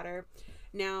cake batter.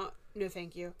 Now, no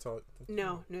thank you.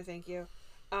 No, thank you.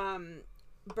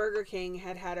 Burger King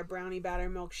had a brownie batter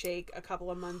milkshake a couple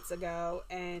of months ago,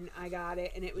 and I got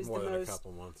it, and it was a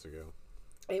couple months ago.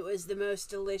 It was the most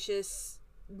delicious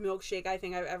milkshake I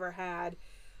think I've ever had.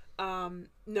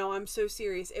 No, I'm so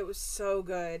serious. It was so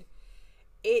good.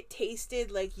 It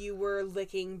tasted like you were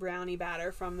licking brownie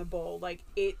batter from the bowl. Like,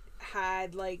 it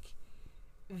had like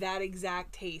that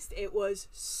exact taste. It was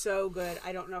so good.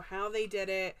 I don't know how they did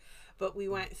it, but we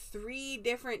went 3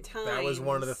 different times. That was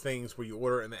one of the things where you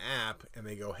order it in the app and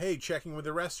they go, hey, checking with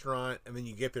the restaurant, and then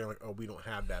you get there and like, oh, we don't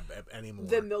have that anymore.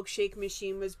 The milkshake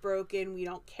machine was broken. We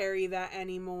don't carry that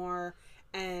anymore.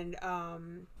 And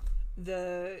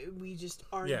we just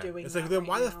aren't doing it's that like, then right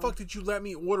why now. the fuck did you let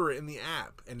me order it in the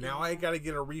app? And now I got to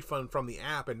get a refund from the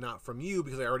app and not from you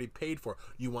because I already paid for it.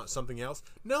 You want something else?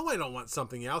 No, I don't want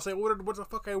something else. I ordered what the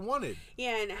fuck I wanted.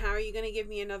 Yeah, and how are you going to give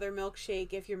me another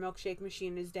milkshake if your milkshake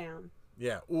machine is down?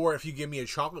 Yeah, or if you give me a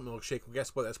chocolate milkshake, well,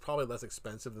 guess what? That's probably less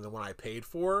expensive than the one I paid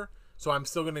for. So I'm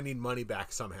still going to need money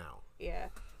back somehow. Yeah.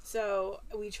 So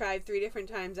we tried 3 different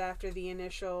times after the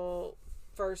initial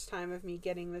first time of me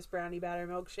getting this brownie batter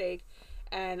milkshake,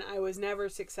 and I was never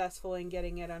successful in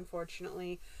getting it,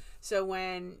 unfortunately. So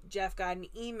when Jeff got an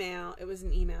email, it was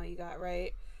an email you got,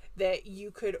 right? That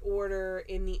you could order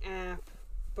in the app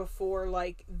before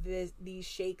like these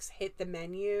shakes hit the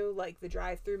menu, like the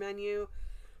drive-through menu.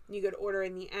 You could order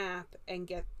in the app and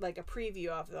get like a preview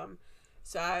of them.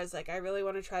 So I was like, I really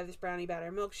want to try this brownie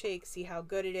batter milkshake, see how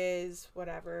good it is,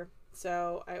 whatever.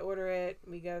 So I order it,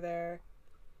 we go there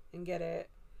and get it,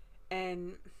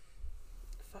 and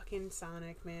fucking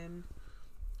Sonic, man.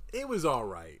 It was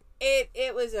alright.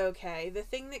 It was okay. The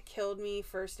thing that killed me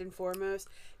first and foremost,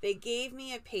 they gave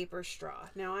me a paper straw.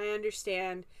 Now I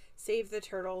understand save the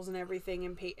turtles and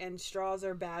everything, and straws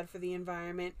are bad for the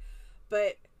environment,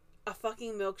 but a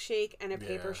fucking milkshake and a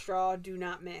paper straw do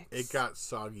not mix. It got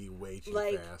soggy way too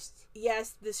fast.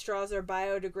 Yes, the straws are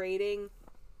biodegradable.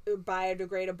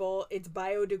 It's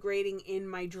biodegrading in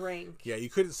my drink. Yeah, you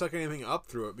couldn't suck anything up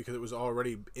through it because it was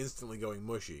already instantly going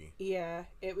mushy. Yeah,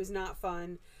 it was not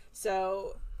fun.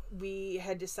 So we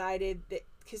had decided that,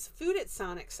 because food at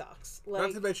Sonic sucks. Like,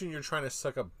 not to mention you're trying to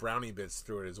suck up brownie bits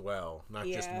through it as well, not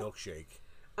just milkshake.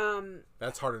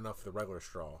 That's hard enough with the regular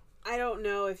straw. I don't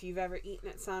know if you've ever eaten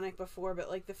at Sonic before, but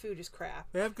like the food is crap.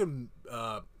 They have good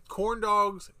corn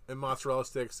dogs and mozzarella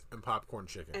sticks and popcorn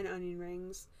chicken. And onion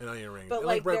rings. And onion rings. But and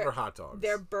like regular hot dogs.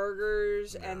 Their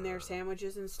burgers and their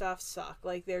sandwiches and stuff suck.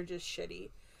 Like, they're just shitty.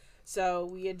 So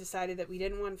we had decided that we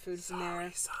didn't want food from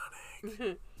there.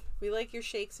 Sonic. We like your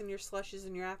shakes and your slushes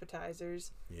and your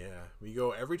appetizers. Yeah. We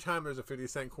go every time there's a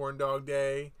 50-cent corn dog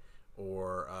day.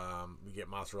 or we get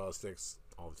mozzarella sticks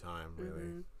all the time.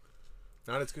 Really,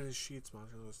 not as good as Sheetz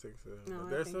mozzarella sticks. No,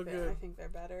 they're so good. I think they're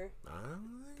better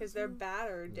because they're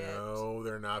batter dipped. No,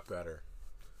 they're not better.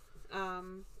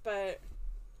 But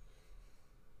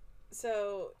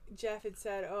so Jeff had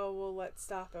said, "Oh, well, let's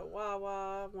stop at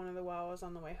Wawa." One of the Wawas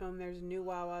on the way home. There's a new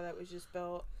Wawa that was just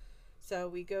built, so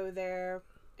we go there,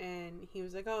 and he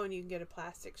was like, "Oh, and you can get a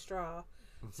plastic straw."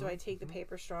 So I take the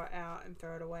paper straw out and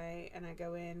throw it away, and I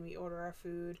go in, we order our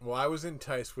food. Well, I was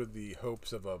enticed with the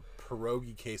hopes of a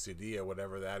pierogi quesadilla,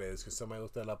 whatever that is, because somebody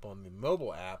looked that up on the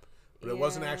mobile app, but it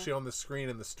wasn't actually on the screen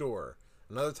in the store.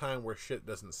 Another time where shit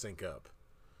doesn't sync up.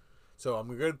 So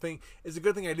it's a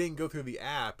good thing I didn't go through the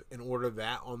app and order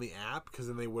that on the app, because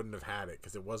then they wouldn't have had it,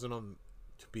 because it wasn't on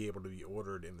to be able to be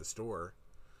ordered in the store.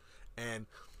 And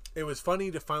it was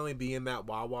funny to finally be in that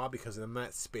Wawa, because in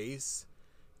that space,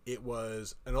 it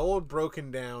was an old broken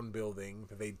down building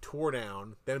that they tore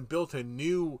down, then built a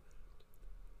new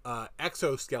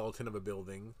exoskeleton of a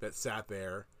building that sat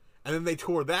there, and then they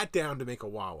tore that down to make a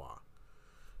Wawa.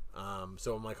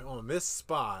 So I'm like, oh, in this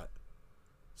spot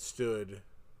stood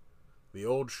the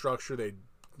old structure they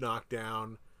knocked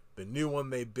down, the new one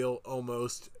they built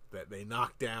almost that they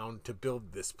knocked down to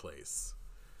build this place.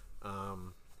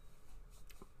 And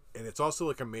it's also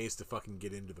like a maze to fucking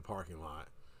get into the parking lot.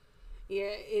 Yeah,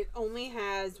 it only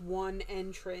has one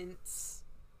entrance,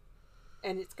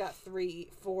 and it's got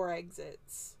 4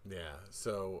 exits. Yeah,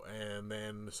 so I'm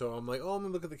like, oh, I'm gonna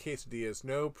look at the quesadillas.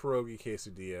 No pierogi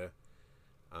quesadilla,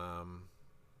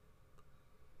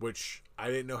 which I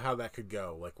didn't know how that could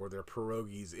go. Like, were there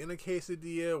pierogies in a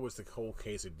quesadilla? Was the whole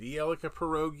quesadilla like a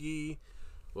pierogi?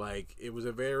 Like, it was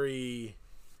a very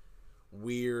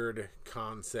weird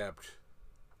concept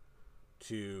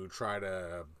to try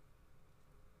to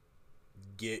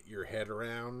get your head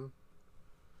around.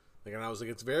 Like, and I was like,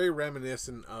 it's very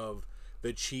reminiscent of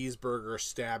the cheeseburger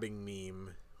stabbing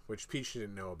meme, which Peach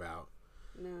didn't know about.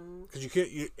 No, because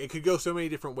it could go so many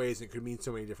different ways, and it could mean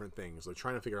so many different things. Like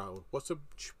trying to figure out what's a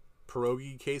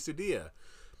pierogi quesadilla,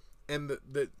 and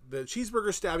the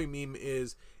cheeseburger stabbing meme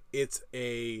is it's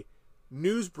a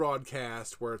news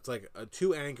broadcast where it's like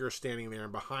 2 anchors standing there,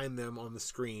 and behind them on the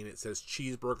screen it says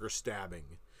cheeseburger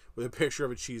stabbing with a picture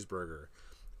of a cheeseburger.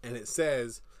 And it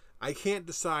says, I can't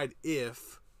decide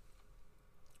if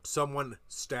someone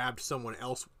stabbed someone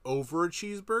else over a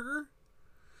cheeseburger,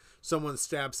 someone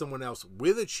stabbed someone else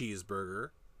with a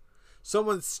cheeseburger,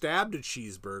 someone stabbed a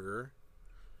cheeseburger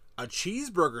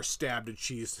stabbed a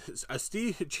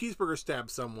cheeseburger stabbed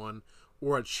someone,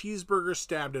 or a cheeseburger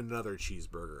stabbed another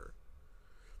cheeseburger.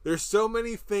 There's so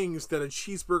many things that a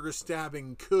cheeseburger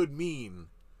stabbing could mean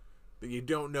that you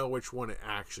don't know which one it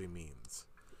actually means.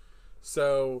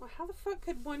 So well, how the fuck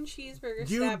could one cheeseburger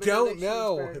you stab don't another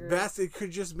know cheeseburger? it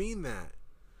could just mean that.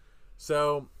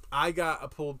 So I got a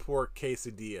pulled pork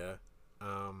quesadilla.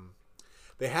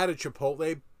 They had a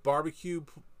Chipotle barbecue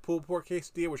pulled pork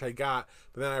quesadilla, which I got,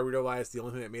 but then I realized the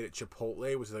only thing that made it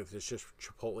Chipotle was like this just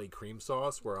Chipotle cream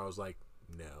sauce, where I was like,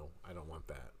 no, I don't want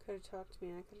that. Could have talked to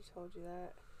me. I could have told you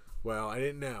that. Well, I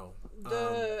didn't know.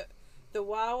 The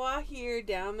Wawa here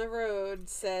down the road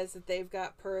says that they've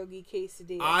got pierogi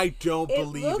quesadilla. I don't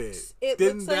believe it. It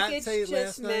Didn't looks that like it's say just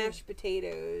last night?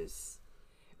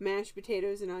 mashed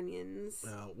potatoes and onions.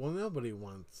 Well, nobody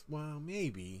wants. Well,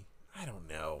 maybe. I don't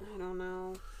know. I don't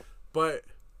know. But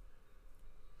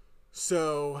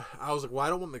so I was like, well, I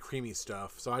don't want the creamy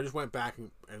stuff. So I just went back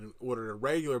and ordered a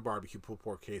regular barbecue pulled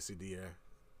pork quesadilla.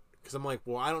 Because I'm like,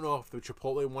 well, I don't know if the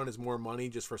Chipotle one is more money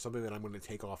just for something that I'm going to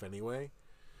take off anyway.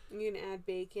 You can add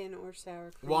bacon or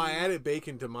sour cream. Well, I added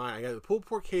bacon to mine. I got the pulled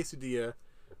pork quesadilla.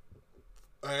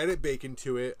 I added bacon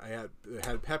to it. It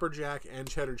had pepper jack and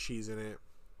cheddar cheese in it.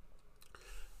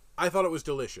 I thought it was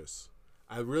delicious.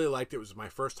 I really liked it. It was my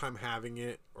first time having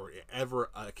it, or ever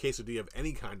a quesadilla of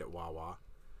any kind at Wawa.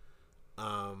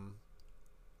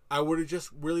 I would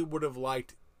have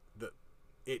liked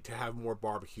it to have more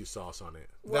barbecue sauce on it.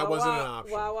 That wasn't an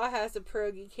option. Wawa has a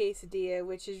pierogi quesadilla,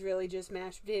 which is really just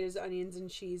mashed potatoes, onions, and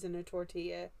cheese in a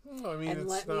tortilla. I mean, and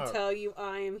let me tell you,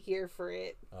 I am here for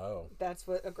it. Oh. That's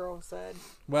what a girl said.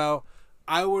 Well,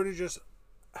 I would have just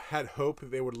had hope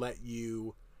that they would let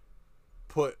you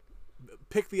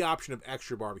pick the option of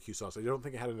extra barbecue sauce. I don't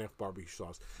think it had enough barbecue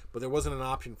sauce, but there wasn't an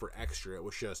option for extra. It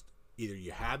was just either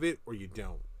you have it or you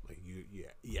don't. Like you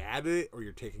added it or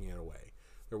you're taking it away.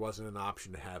 There wasn't an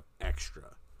option to have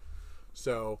extra.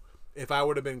 So if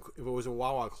it was a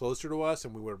Wawa closer to us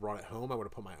and we would have brought it home, I would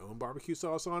have put my own barbecue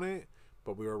sauce on it.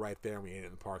 But we were right there and we ate it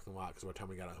in the parking lot because by the time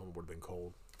we got it home, it would have been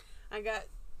cold. I got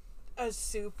a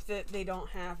soup that they don't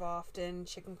have often,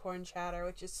 chicken corn chowder,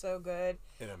 which is so good.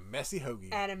 And a messy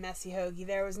hoagie.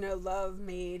 There was no love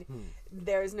made.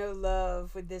 There was no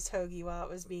love with this hoagie while it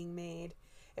was being made.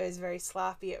 It was very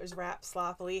sloppy. It was wrapped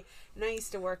sloppily. And I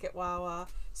used to work at Wawa,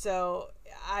 so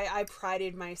I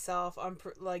prided myself on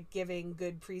giving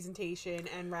good presentation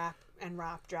and wrap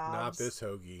jobs. Not this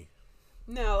hoagie.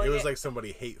 No, it was like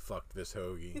somebody hate fucked this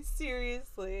hoagie.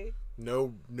 Seriously.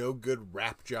 No good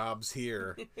wrap jobs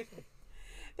here.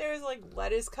 There was like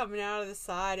lettuce coming out of the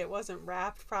side. It wasn't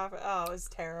wrapped properly. Oh, it was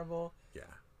terrible. Yeah.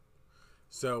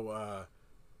 So,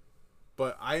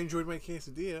 but I enjoyed my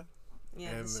quesadilla.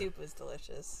 Yeah, and the soup was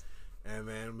delicious. And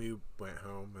then we went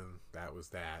home, and that was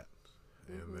that.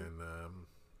 And then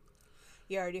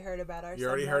you already heard about our. You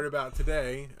already heard about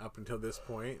today up until this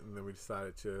point, and then we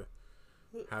decided to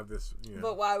have this. You know.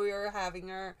 But while we were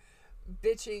having our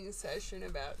bitching session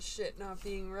about shit not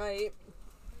being right,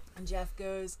 Jeff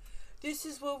goes, "This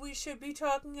is what we should be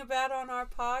talking about on our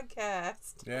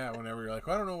podcast." Yeah, whenever you're like,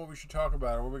 well, I don't know what we should talk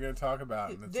about or what we're going to talk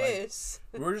about. And it's this.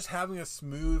 Like, we're just having a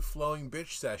smooth flowing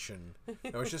bitch session.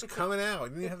 It was just coming out. You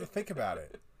didn't even have to think about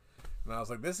it. And I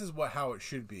was like, this is how it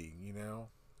should be, you know?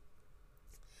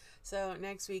 So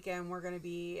next weekend we're going to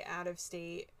be out of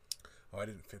state. Oh, I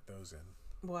didn't fit those in.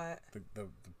 What? The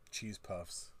cheese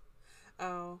puffs.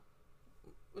 Oh.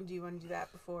 Do you want to do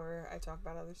that before I talk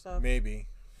about other stuff? Maybe.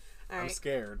 All right. I'm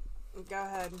scared. Go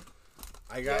ahead.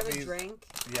 I got these. Do you have a drink?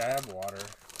 Yeah, I have water.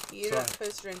 You're not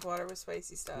supposed to drink water with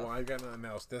spicy stuff. Well, I got nothing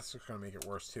else. That's just going to make it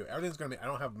worse, too. Everything's going to be... I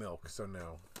don't have milk, so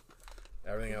no.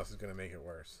 Everything else is going to make it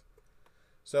worse.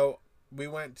 So, we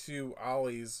went to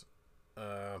Ollie's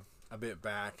a bit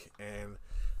back, and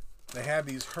they have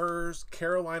these Hers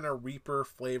Carolina Reaper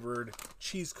flavored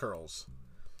cheese curls.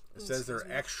 It says they're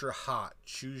extra hot.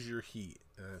 Choose your heat.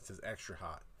 And it says extra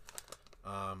hot.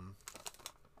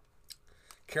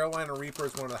 Carolina Reaper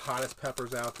is one of the hottest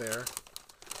peppers out there.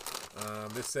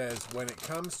 This says, when it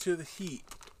comes to the heat,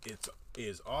 it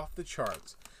is off the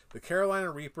charts. The Carolina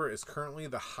Reaper is currently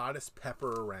the hottest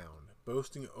pepper around,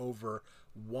 boasting over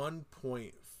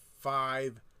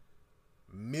 1.5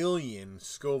 million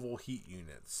Scoville heat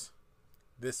units.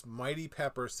 This mighty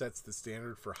pepper sets the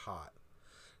standard for hot.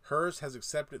 Hers has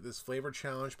accepted this flavor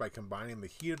challenge by combining the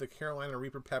heat of the Carolina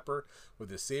Reaper pepper with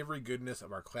the savory goodness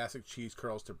of our classic cheese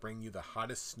curls to bring you the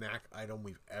hottest snack item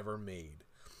we've ever made.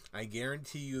 I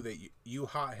guarantee you that you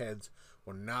hotheads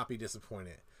will not be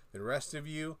disappointed. The rest of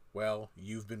you, well,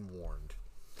 you've been warned.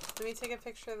 Let me take a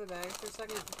picture of the bag for a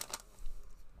second.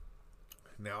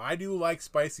 Now, I do like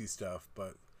spicy stuff,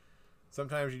 but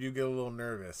sometimes you do get a little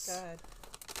nervous. Go ahead.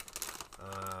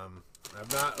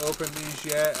 I've not opened these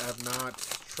yet. I've not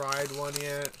tried one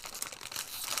yet.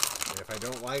 And if I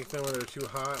don't like them or they're too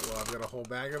hot, well, I've got a whole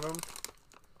bag of them.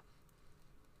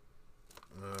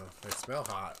 They smell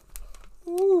hot.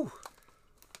 Ooh.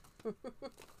 Oh,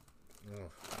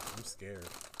 I'm scared.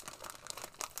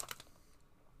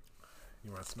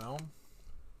 You want to smell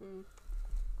them?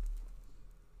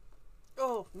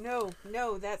 Oh, no,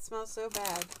 that smells so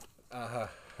bad. All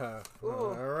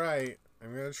right.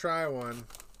 I'm going to try one.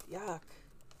 Yuck.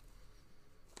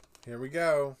 Here we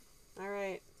go. All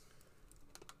right.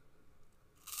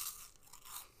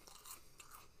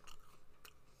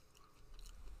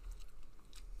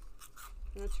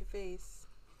 What's your face?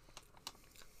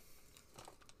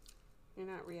 You're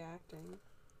not reacting.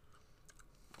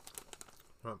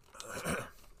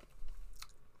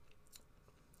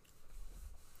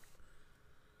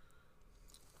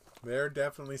 They're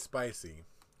definitely spicy.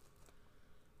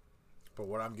 But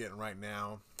what I'm getting right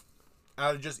now,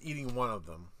 out of just eating one of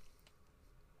them,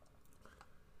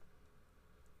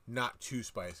 not too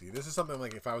spicy. This is something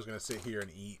like if I was going to sit here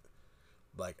and eat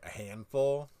like a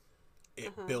handful,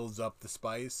 it builds up the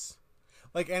spice.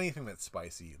 Like anything that's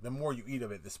spicy, the more you eat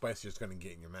of it, the spice is going to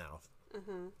get in your mouth.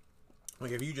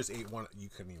 Like if you just ate one, you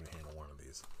couldn't even handle one of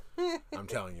these. I'm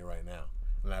telling you right now,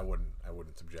 and I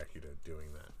wouldn't subject you to doing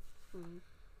that.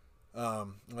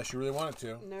 Unless you really wanted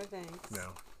to. No thanks. No,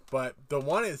 but the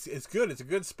one is good. It's a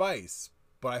good spice,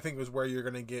 but I think it was where you're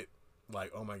going to get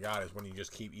like, oh my god, is when you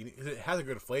just keep eating. It has a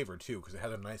good flavor too, because it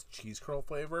has a nice cheese curl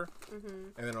flavor,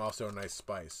 and then also a nice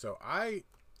spice. So I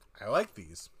like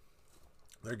these.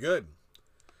 They're good.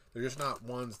 They're just not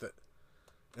ones that,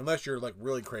 unless you're like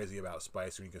really crazy about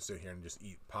spice, and you can sit here and just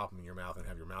pop them in your mouth and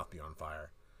have your mouth be on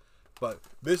fire. But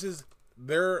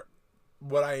they're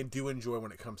what I do enjoy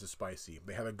when it comes to spicy.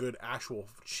 They have a good actual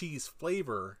cheese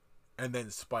flavor and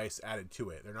then spice added to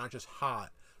it. They're not just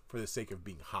hot for the sake of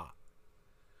being hot,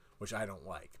 which I don't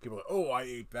like. People are like, oh, I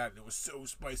ate that and it was so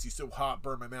spicy, so hot,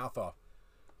 burned my mouth off.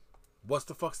 What's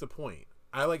the fuck's the point?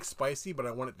 I like spicy, but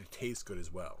I want it to taste good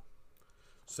as well.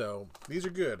 So these are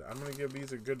good. I'm gonna give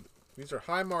these a good. These are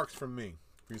high marks from me.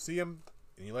 If you see them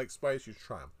and you like spice, you should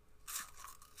try them.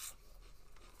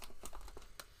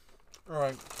 All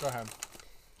right, go ahead.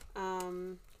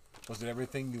 Was it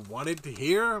everything you wanted to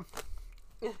hear?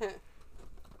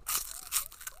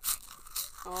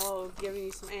 Oh, giving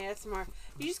you some ASMR.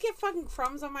 You just get fucking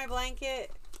crumbs on my blanket.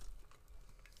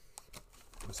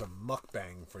 It's a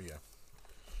mukbang for you.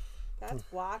 That's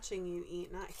watching you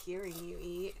eat, not hearing you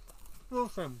eat. Well,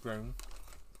 same thing.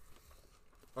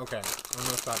 Okay, I'm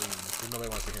gonna stop eating because nobody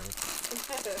wants to hear me.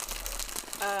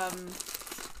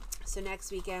 So next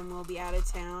weekend we'll be out of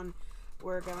town.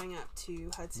 We're going up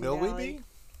to Hudson Will Valley. we be?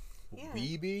 Yeah.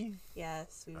 We be?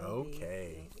 Yes, we will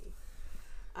Okay. be.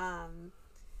 Maybe.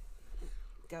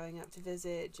 Going up to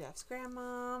visit Jeff's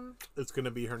grandmom. It's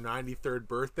gonna be her 93rd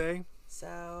birthday.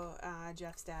 So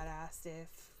Jeff's dad asked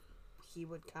if he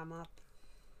would come up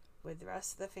with the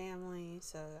rest of the family.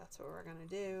 So that's what we're gonna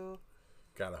do.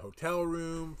 Got a hotel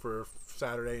room for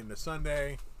Saturday into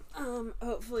Sunday.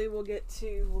 Hopefully we'll get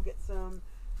some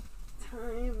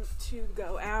time to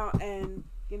go out and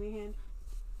give me a hand.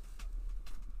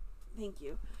 Thank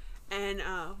you. And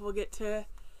we'll get to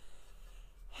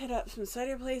hit up some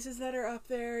cider places that are up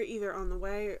there, either on the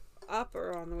way up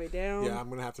or on the way down. Yeah, I'm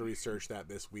gonna have to research that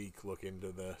this week. Look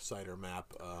into the cider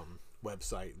map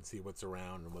website and see what's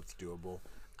around and what's doable.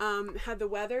 Had the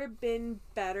weather been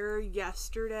better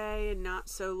yesterday and not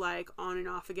so like on and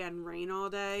off again rain all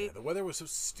day? Yeah, the weather was so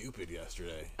stupid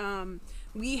yesterday.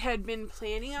 We had been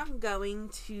planning on going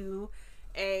to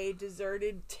a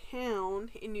deserted town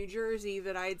in New Jersey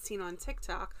that I had seen on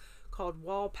TikTok called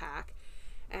Walpack.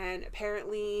 And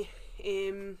apparently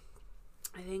in,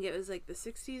 I think it was like the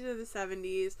 60s or the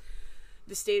 70s,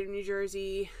 the state of New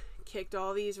Jersey kicked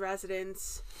all these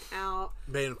residents out.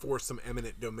 They enforced some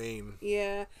eminent domain.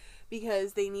 Yeah,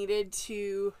 because they needed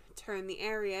to turn the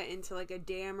area into like a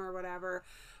dam or whatever.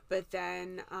 But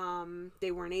then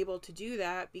they weren't able to do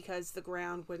that because the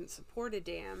ground wouldn't support a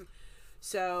dam.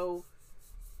 So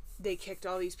they kicked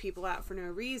all these people out for no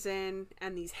reason,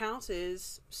 and these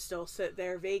houses still sit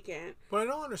there vacant. But I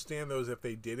don't understand those if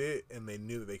they did it and they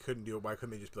knew that they couldn't do it. Why couldn't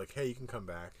they just be like, hey, you can come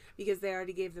back? Because they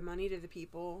already gave the money to the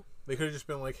people. They could have just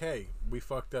been like, hey, we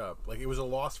fucked up. Like, it was a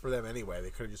loss for them anyway.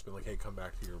 They could have just been like, hey, come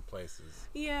back to your places.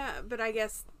 Yeah, but I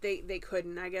guess they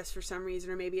couldn't. I guess for some reason,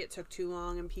 or maybe it took too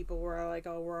long and people were like,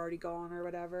 oh, we're already gone or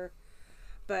whatever.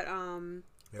 But,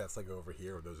 Yeah, that's like over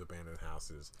here with those abandoned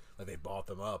houses. Like, they bought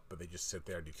them up, but they just sit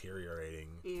there deteriorating.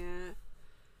 Yeah.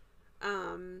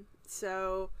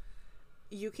 So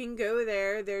you can go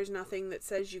there. There's nothing that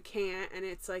says you can't, and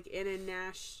it's like in a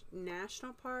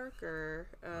national park or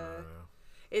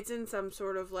it's in some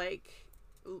sort of like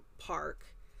park.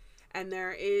 And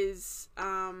there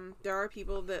are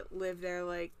people that live there.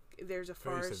 Like there's a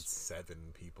forest. Said 7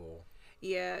 people.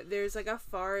 Yeah, there's like a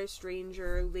forest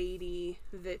ranger lady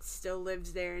that still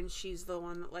lives there, and she's the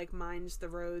one that like minds the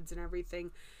roads and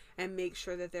everything and makes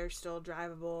sure that they're still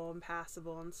drivable and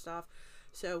passable and stuff.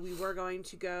 So we were going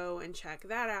to go and check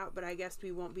that out, but I guess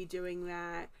we won't be doing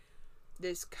that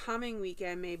this coming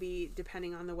weekend. Maybe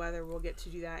depending on the weather, we'll get to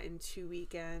do that in 2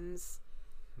 weekends.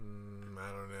 I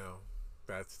don't know.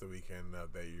 That's the weekend that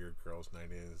your girls' night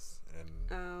is, and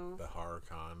the horror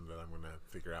con that I'm gonna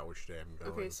figure out which day I'm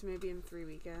going. Okay, so maybe in 3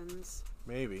 weekends.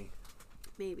 Maybe,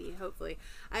 hopefully.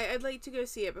 I'd like to go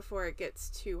see it before it gets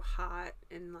too hot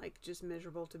and like just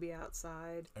miserable to be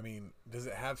outside. I mean, does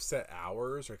it have set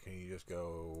hours, or can you just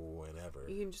go whenever?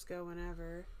 You can just go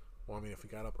whenever. Well, I mean, if we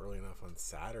got up early enough on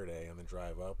Saturday on the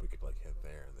drive up, we could like hit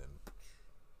there and then.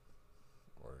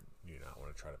 Or do you not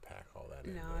want to try to pack all that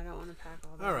in? No, I don't want to pack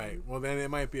all that All right. in. Well, then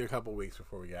it might be a couple weeks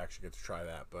before we actually get to try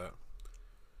that, but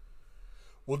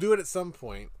we'll do it at some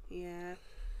point. Yeah.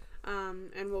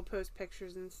 And we'll post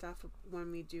pictures and stuff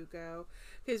when we do go.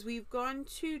 Because we've gone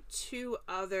to 2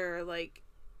 other, like,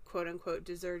 quote-unquote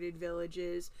deserted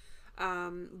villages.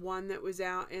 One that was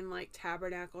out in, like,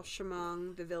 Tabernacle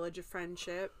Chemung, the Village of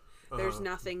Friendship. There's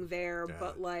nothing there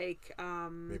but like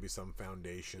maybe some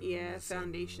foundations. Yeah,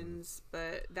 foundations.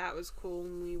 But that was cool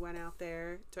when we went out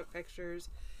there, took pictures.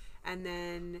 And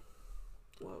then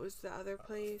what was the other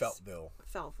place? Feltville.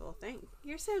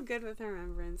 You're so good with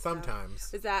remembrance. Sometimes.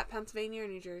 Was that Pennsylvania or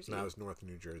New Jersey? No, it was North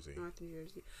New Jersey. North New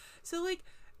Jersey. So like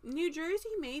New Jersey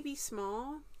may be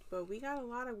small, but we got a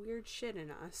lot of weird shit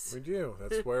in us. We do.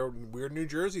 That's where Weird New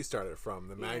Jersey started from.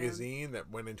 The magazine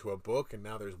that went into a book, and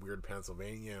now there's Weird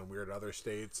Pennsylvania and weird other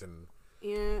states. And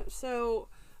yeah, so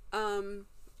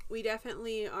we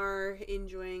definitely are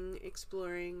enjoying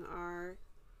exploring our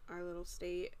little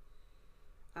state.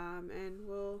 And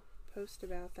we'll post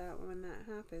about that when that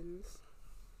happens.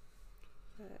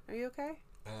 But are you okay?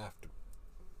 I have to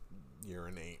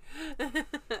urinate.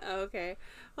 Okay.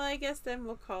 Well, I guess then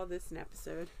we'll call this an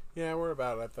episode. Yeah, we're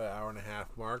about at the hour and a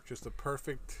half mark. Just a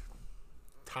perfect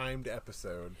timed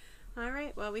episode. All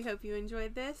right. Well, we hope you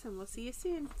enjoyed this, and we'll see you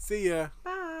soon. See ya.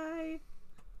 Bye.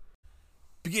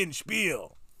 Begin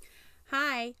spiel.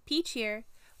 Hi, Peach here.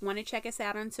 Want to check us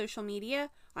out on social media?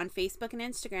 On Facebook and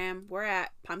Instagram, we're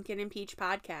at Pumpkin and Peach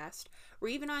Podcast. We're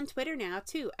even on Twitter now,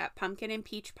 too, at Pumpkin and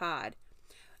Peach Pod.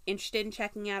 Interested in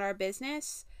checking out our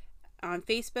business? On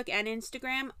Facebook and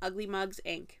Instagram, Ugly Mugs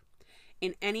Inc.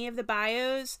 In any of the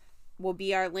bios will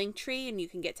be our link tree, and you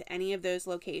can get to any of those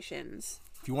locations.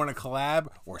 If you want to collab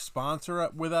or sponsor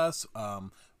with us,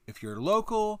 if you're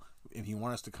local, if you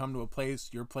want us to come to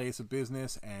your place of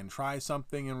business and try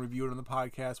something and review it on the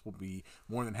podcast, we'll be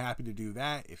more than happy to do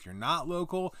that. If you're not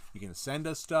local, you can send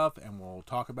us stuff and we'll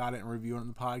talk about it and review it on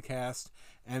the podcast.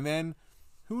 And then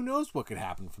who knows what could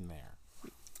happen from there.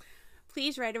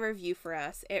 Please write a review for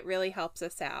us. It really helps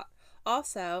us out.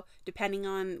 Also, depending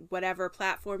on whatever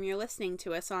platform you're listening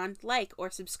to us on, like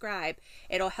or subscribe.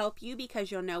 It'll help you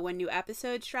because you'll know when new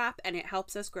episodes drop, and it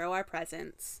helps us grow our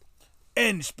presence.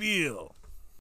 End spiel.